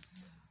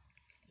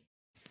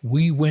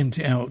went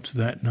out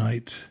that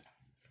night,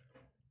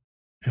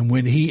 and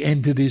when he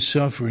entered his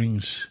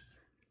sufferings,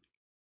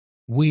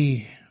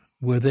 we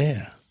were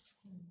there.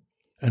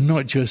 And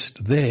not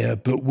just there,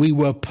 but we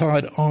were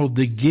part of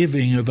the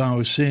giving of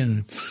our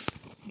sin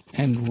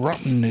and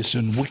rottenness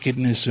and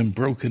wickedness and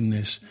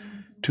brokenness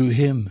to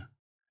him.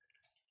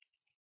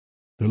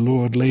 The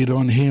Lord laid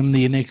on him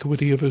the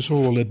iniquity of us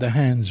all at the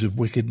hands of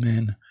wicked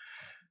men.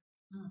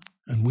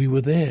 And we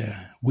were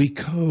there. We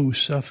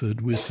co-suffered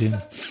with him.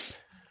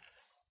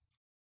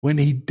 When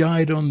he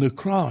died on the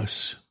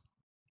cross,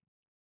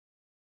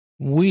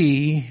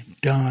 we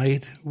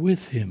died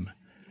with him.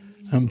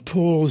 And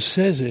Paul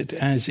says it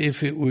as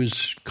if it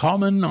was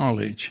common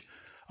knowledge.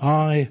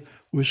 I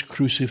was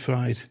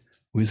crucified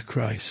with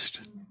Christ.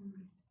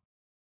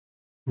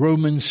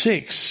 Romans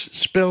 6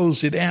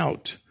 spells it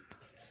out.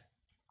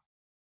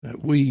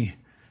 That we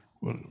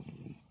were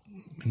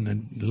in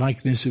the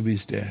likeness of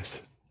his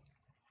death.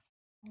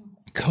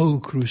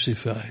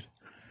 Co-crucified.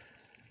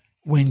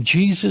 When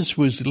Jesus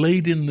was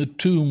laid in the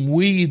tomb,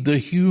 we, the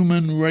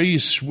human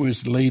race,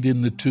 was laid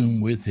in the tomb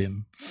with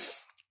him.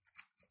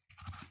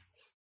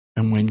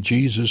 And when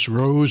Jesus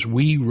rose,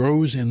 we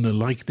rose in the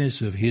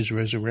likeness of his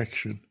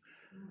resurrection.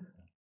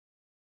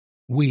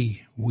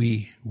 We.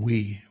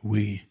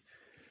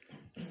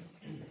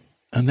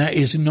 And that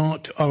is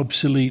not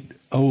obsolete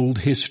old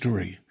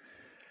history.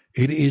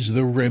 It is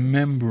the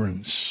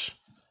remembrance.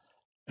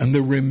 And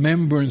the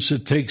remembrance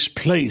that takes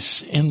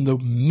place in the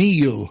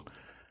meal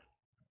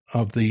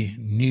of the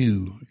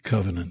new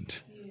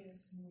covenant.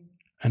 Yes.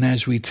 And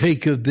as we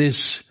take of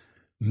this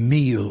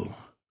meal,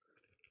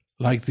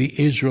 like the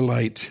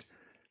Israelite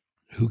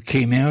who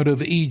came out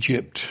of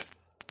Egypt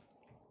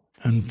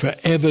and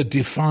forever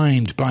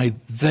defined by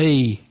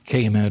they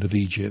came out of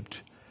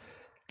Egypt,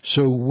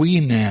 so we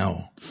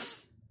now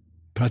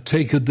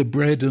partake of the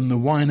bread and the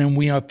wine, and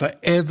we are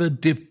forever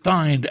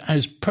defined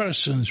as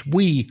persons.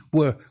 We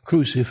were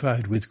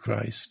crucified with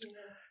Christ.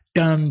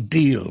 Done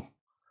deal.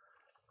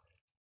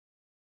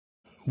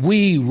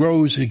 We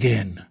rose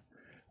again.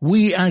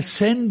 We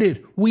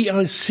ascended. We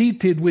are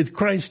seated with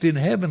Christ in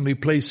heavenly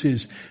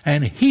places,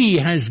 and He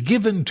has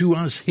given to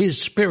us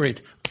His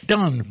Spirit.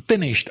 Done,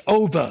 finished,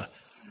 over.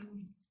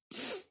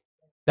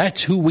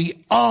 That's who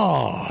we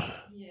are.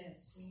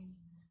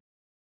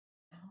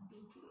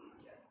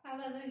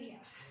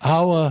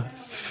 Our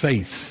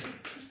faith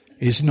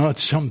is not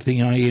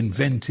something I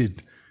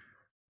invented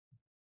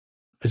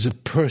as a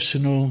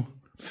personal,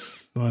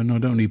 well,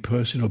 not only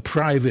personal,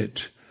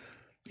 private,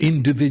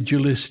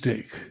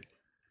 individualistic.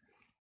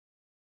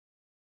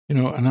 You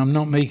know, and I'm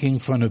not making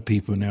fun of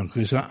people now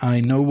because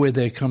I know where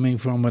they're coming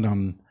from,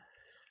 and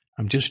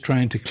I'm just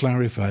trying to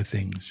clarify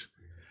things.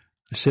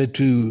 I said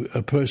to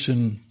a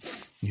person,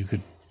 you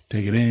could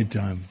take it any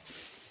time,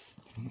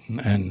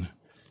 and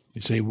you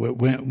say,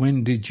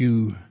 when did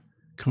you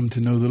come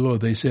to know the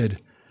Lord? They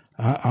said,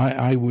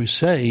 I was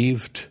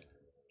saved,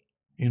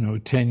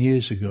 10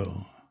 years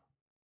ago.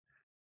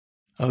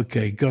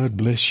 Okay, God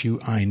bless you.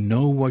 I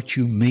know what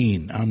you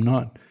mean. I'm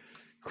not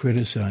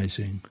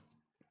criticizing.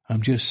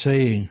 I'm just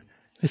saying,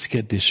 let's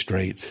get this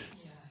straight.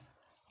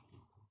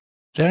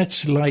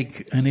 That's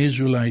like an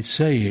Israelite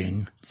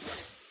saying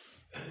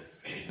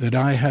that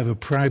I have a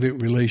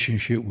private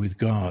relationship with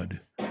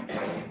God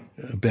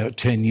about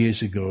 10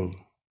 years ago.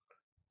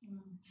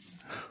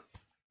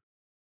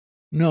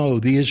 No,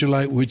 the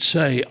Israelite would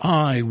say,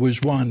 I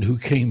was one who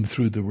came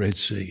through the Red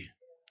Sea.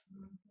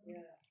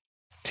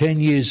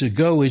 10 years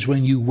ago is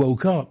when you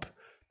woke up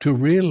to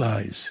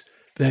realize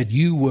that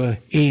you were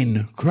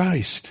in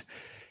Christ.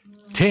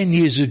 10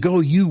 years ago,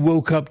 you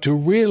woke up to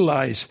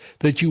realize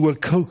that you were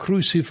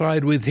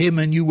co-crucified with Him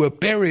and you were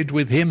buried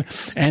with Him,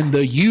 and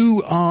that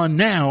you are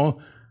now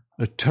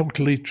a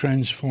totally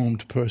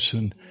transformed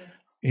person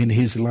in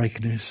His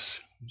likeness.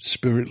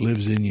 Spirit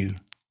lives in you.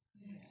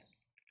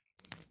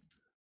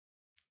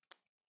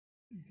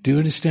 Do you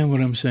understand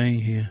what I'm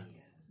saying here?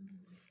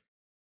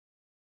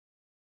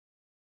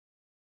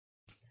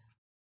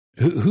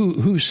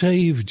 Who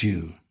saved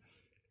you?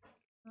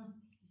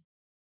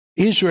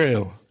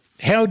 Israel.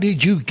 How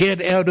did you get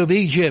out of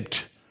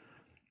Egypt?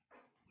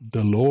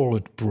 The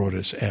Lord brought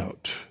us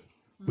out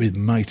with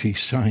mighty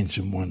signs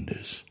and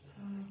wonders.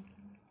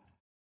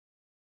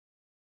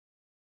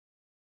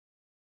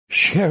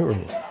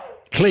 Cheryl,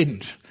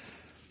 Clint,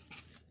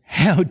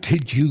 how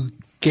did you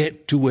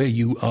get to where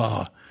you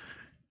are?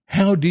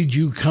 How did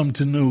you come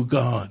to know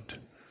God?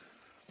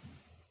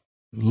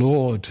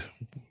 Lord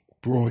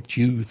brought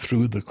you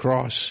through the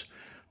cross.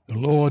 The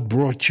Lord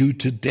brought you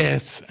to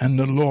death, and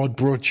the Lord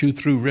brought you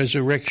through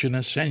resurrection,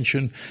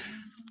 ascension.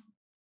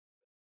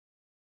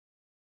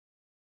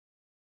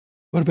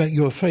 What about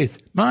your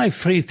faith? My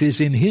faith is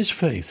in His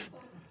faith.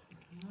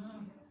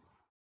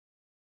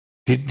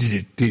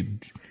 Did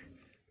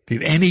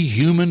any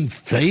human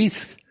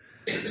faith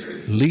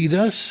lead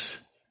us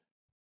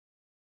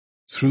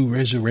through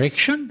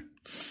resurrection?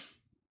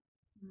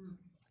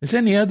 Has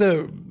any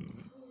other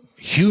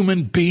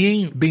human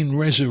being been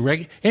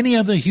resurrected? Any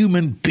other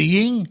human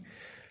being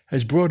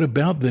has brought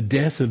about the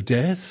death of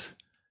death?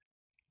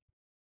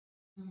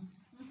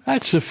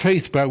 That's the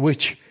faith by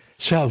which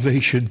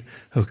salvation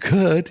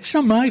occurred. It's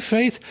not my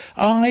faith.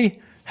 I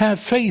have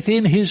faith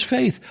in His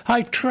faith.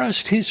 I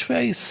trust His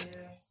faith.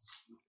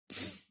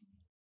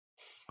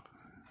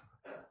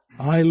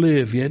 I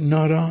live, yet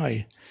not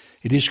I.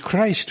 It is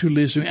Christ who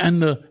lives in me.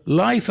 And the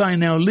life I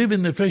now live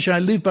in the flesh, I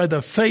live by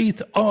the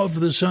faith of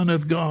the Son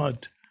of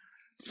God.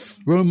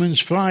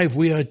 Romans 5,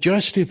 we are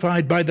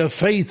justified by the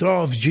faith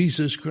of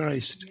Jesus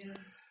Christ. Yes.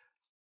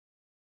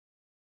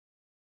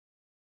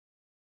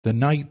 The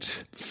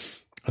night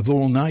of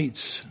all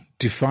nights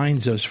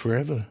defines us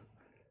forever.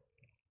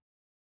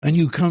 And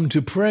you come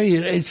to pray,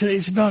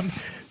 it's not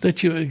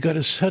that you've got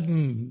a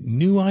sudden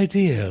new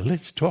idea.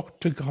 Let's talk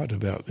to God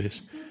about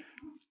this.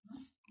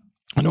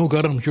 And oh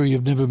God, I'm sure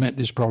you've never met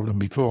this problem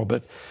before,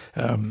 but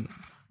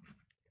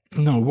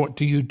no, what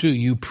do?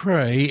 You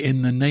pray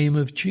in the name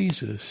of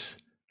Jesus.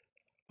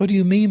 What do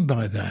you mean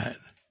by that?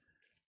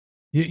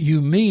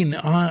 You mean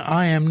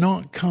I am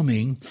not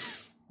coming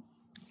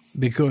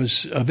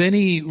because of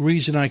any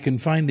reason I can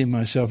find in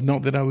myself,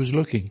 not that I was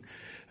looking.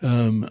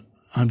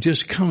 I'm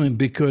just coming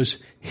because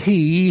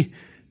He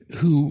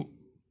who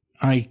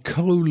I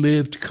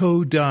co-lived,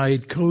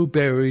 co-died,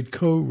 co-buried,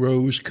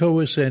 co-rose,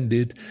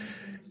 co-ascended,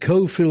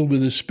 co-filled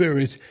with the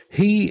Spirit,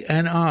 He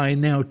and I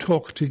now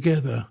talk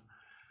together.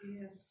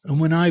 Yes. And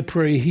when I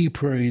pray, He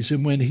prays,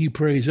 and when He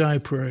prays, I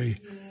pray.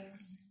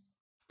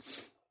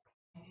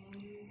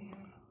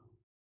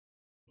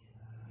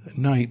 A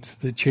night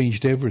that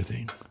changed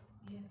everything.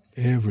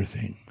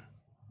 Everything.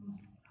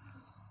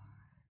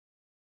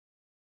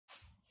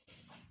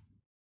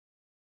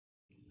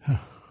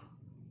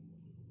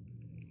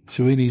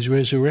 So in His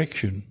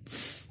resurrection,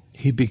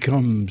 He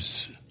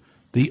becomes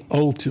the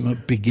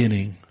ultimate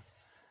beginning.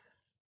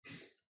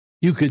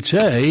 You could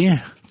say,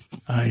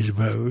 I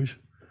suppose,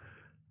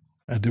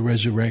 at the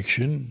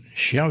resurrection,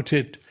 shout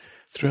it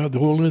throughout the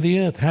whole of the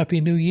earth,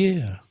 Happy New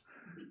Year.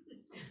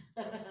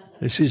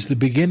 This is the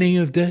beginning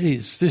of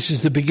days. This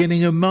is the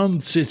beginning of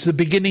months. It's the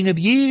beginning of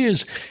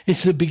years.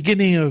 It's the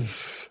beginning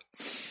of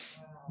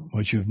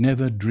what you've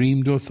never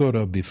dreamed or thought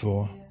of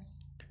before.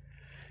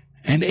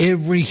 And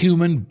every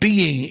human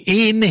being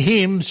in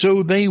him,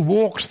 so they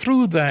walked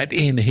through that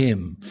in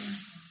him.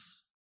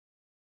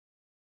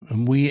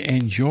 And we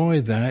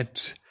enjoy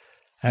that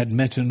at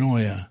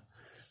metanoia,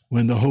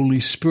 when the Holy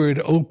Spirit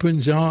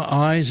opens our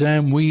eyes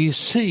and we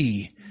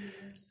see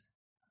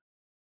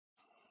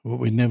what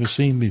we'd never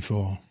seen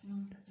before.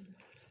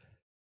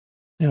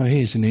 Now,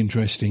 here's an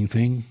interesting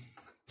thing.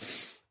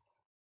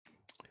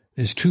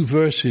 There's 2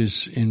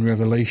 verses in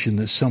Revelation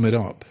that sum it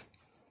up.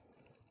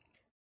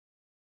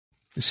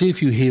 See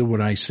if you hear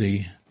what I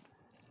see.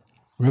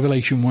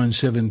 Revelation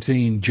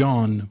 1:17,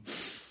 John,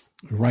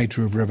 the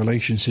writer of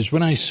Revelation, says,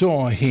 When I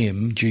saw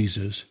him,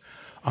 Jesus,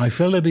 I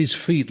fell at his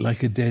feet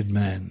like a dead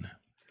man.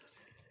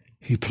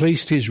 He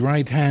placed his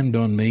right hand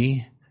on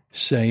me,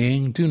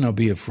 saying, Do not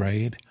be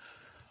afraid.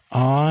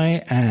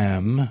 I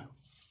am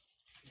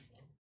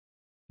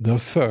the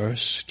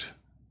first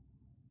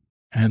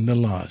and the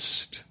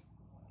last,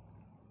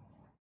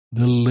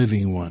 the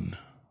living one.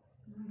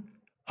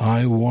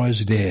 I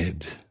was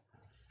dead.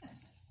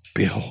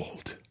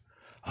 Behold,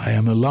 I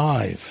am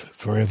alive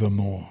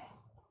forevermore.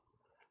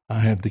 I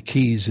have the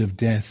keys of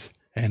death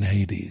and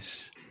Hades.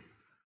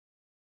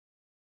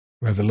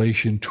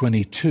 Revelation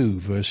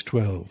 22, verse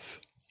 12.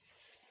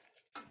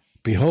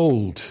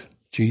 Behold,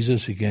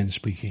 Jesus again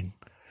speaking,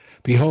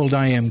 Behold,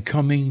 I am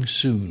coming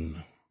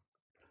soon.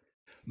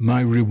 My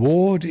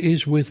reward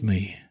is with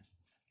me.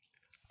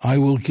 I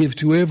will give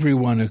to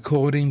everyone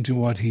according to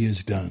what he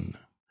has done.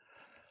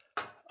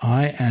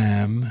 I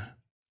am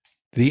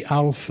the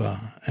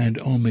Alpha and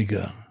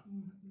Omega,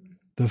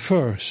 the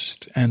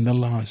first and the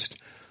last,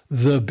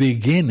 the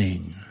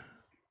beginning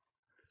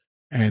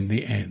and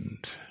the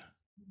end.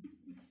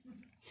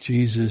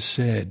 Jesus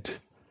said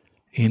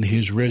in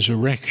his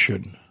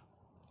resurrection,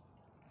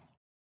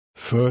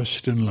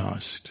 first and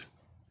last,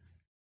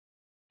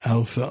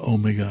 Alpha,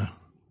 Omega,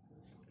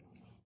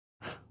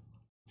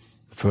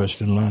 first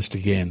and last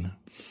again,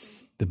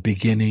 the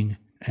beginning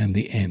and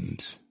the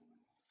end.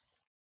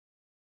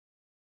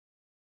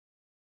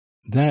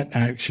 That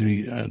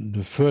actually,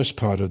 the first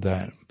part of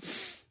that,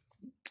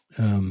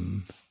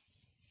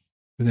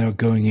 without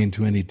going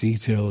into any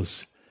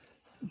details,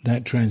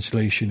 that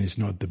translation is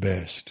not the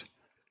best.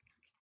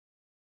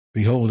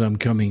 Behold, I'm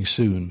coming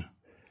soon.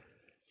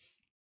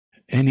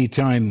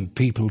 Anytime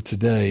people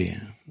today,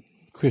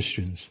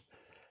 Christians,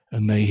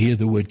 and they hear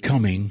the word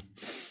coming,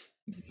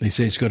 they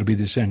say it's got to be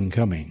the second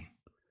coming,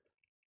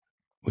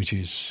 which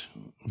is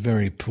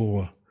very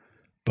poor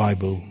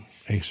Bible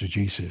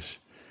exegesis.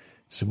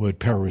 It's the word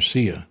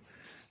parousia,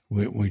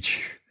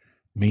 which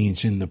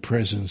means in the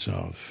presence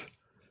of.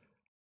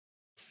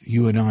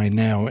 You and I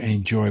now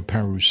enjoy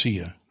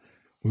parousia.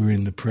 We're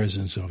in the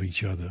presence of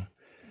each other.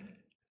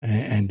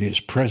 And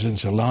it's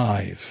presence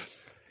alive.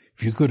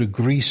 If you go to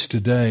Greece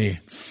today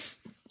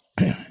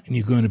and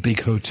you go in a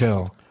big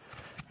hotel,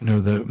 you know,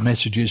 the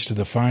messages to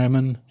the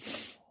firemen,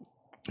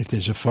 if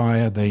there's a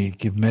fire, they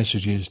give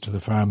messages to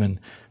the firemen.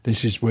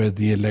 This is where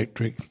the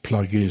electric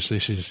plug is.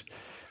 This is,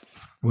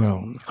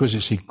 well, because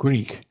it's in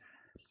Greek.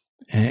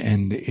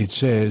 And it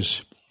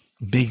says,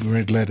 big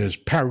red letters,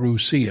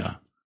 parousia,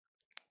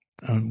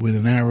 with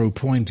an arrow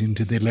pointing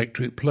to the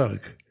electric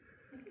plug.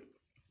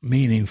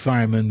 Meaning,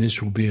 firemen,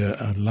 this will be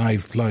a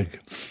live plug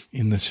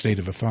in the state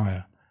of a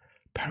fire.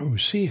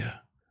 Parousia.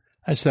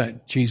 That's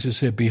that. Jesus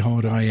said,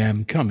 behold, I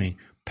am coming.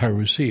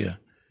 Parousia.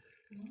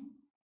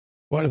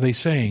 What are they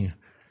saying?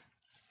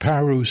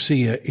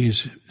 Parousia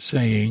is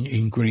saying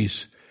in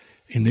Greece,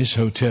 in this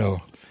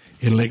hotel,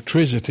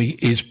 electricity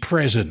is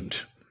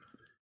present.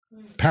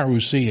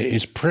 Parousia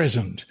is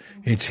present.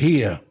 It's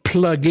here.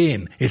 Plug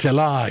in. It's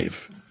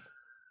alive.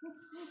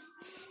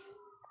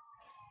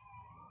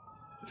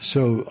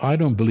 So I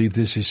don't believe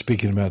this is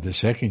speaking about the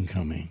second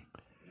coming.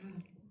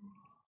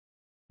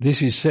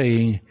 This is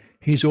saying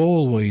he's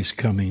always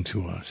coming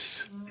to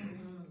us.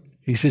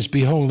 He says,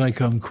 behold, I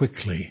come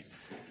quickly.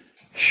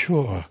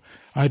 Sure,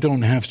 I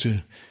don't have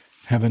to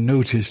have a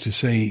notice to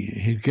say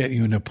he'll get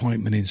you an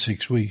appointment in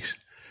 6 weeks.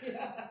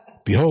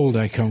 Behold,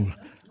 I come.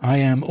 I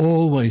am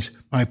always,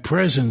 my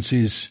presence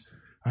is,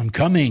 I'm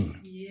coming.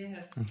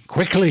 Yes.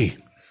 Quickly.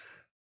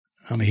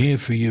 I'm here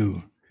for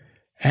you.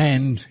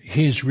 And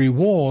his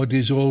reward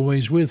is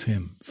always with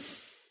him.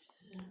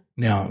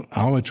 Now,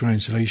 our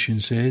translation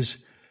says,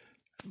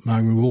 my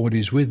reward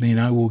is with me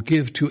and I will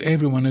give to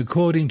everyone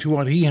according to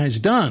what he has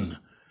done.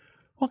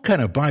 What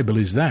kind of Bible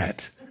is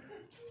that?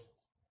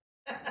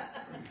 Well,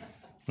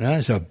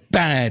 that's a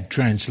bad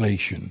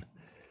translation.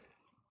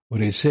 What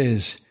it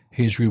says,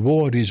 his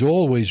reward is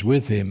always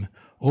with him,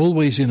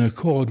 always in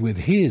accord with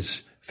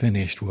his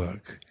finished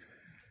work.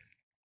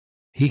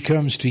 He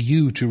comes to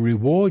you to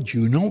reward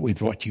you, not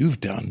with what you've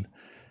done,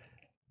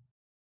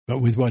 but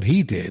with what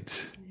he did.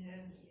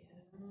 Yes.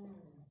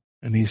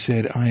 And he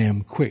said, I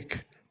am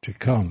quick to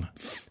come.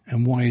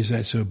 And why is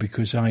that so?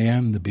 Because I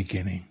am the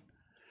beginning.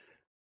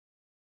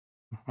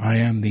 I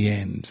am the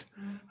end.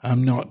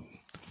 I'm not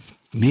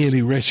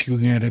merely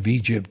rescuing you out of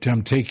Egypt.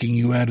 I'm taking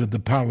you out of the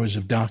powers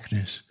of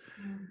darkness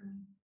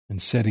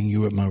and setting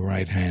you at my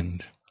right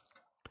hand.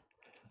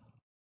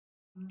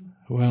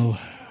 Well,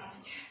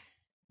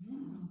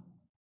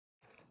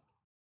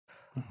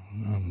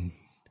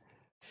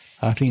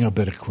 I think I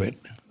better quit.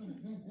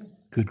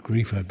 Good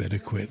grief, I better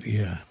quit,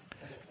 yeah.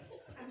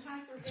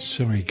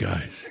 Sorry,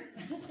 guys.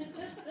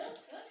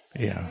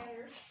 Yeah.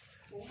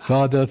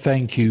 Father,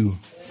 thank you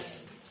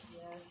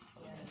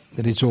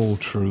that it's all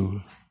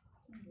true.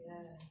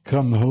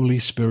 Come, Holy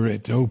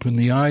Spirit, open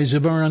the eyes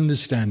of our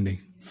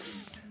understanding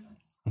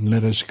and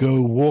let us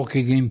go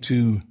walking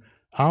into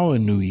our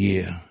new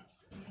year,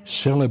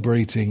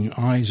 celebrating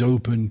eyes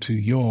open to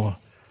your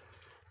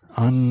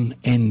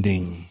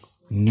unending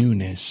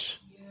newness,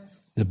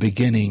 the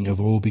beginning of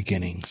all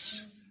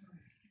beginnings.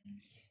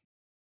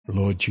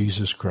 Lord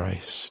Jesus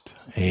Christ,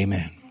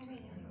 amen.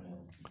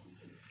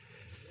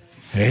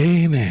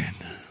 Amen.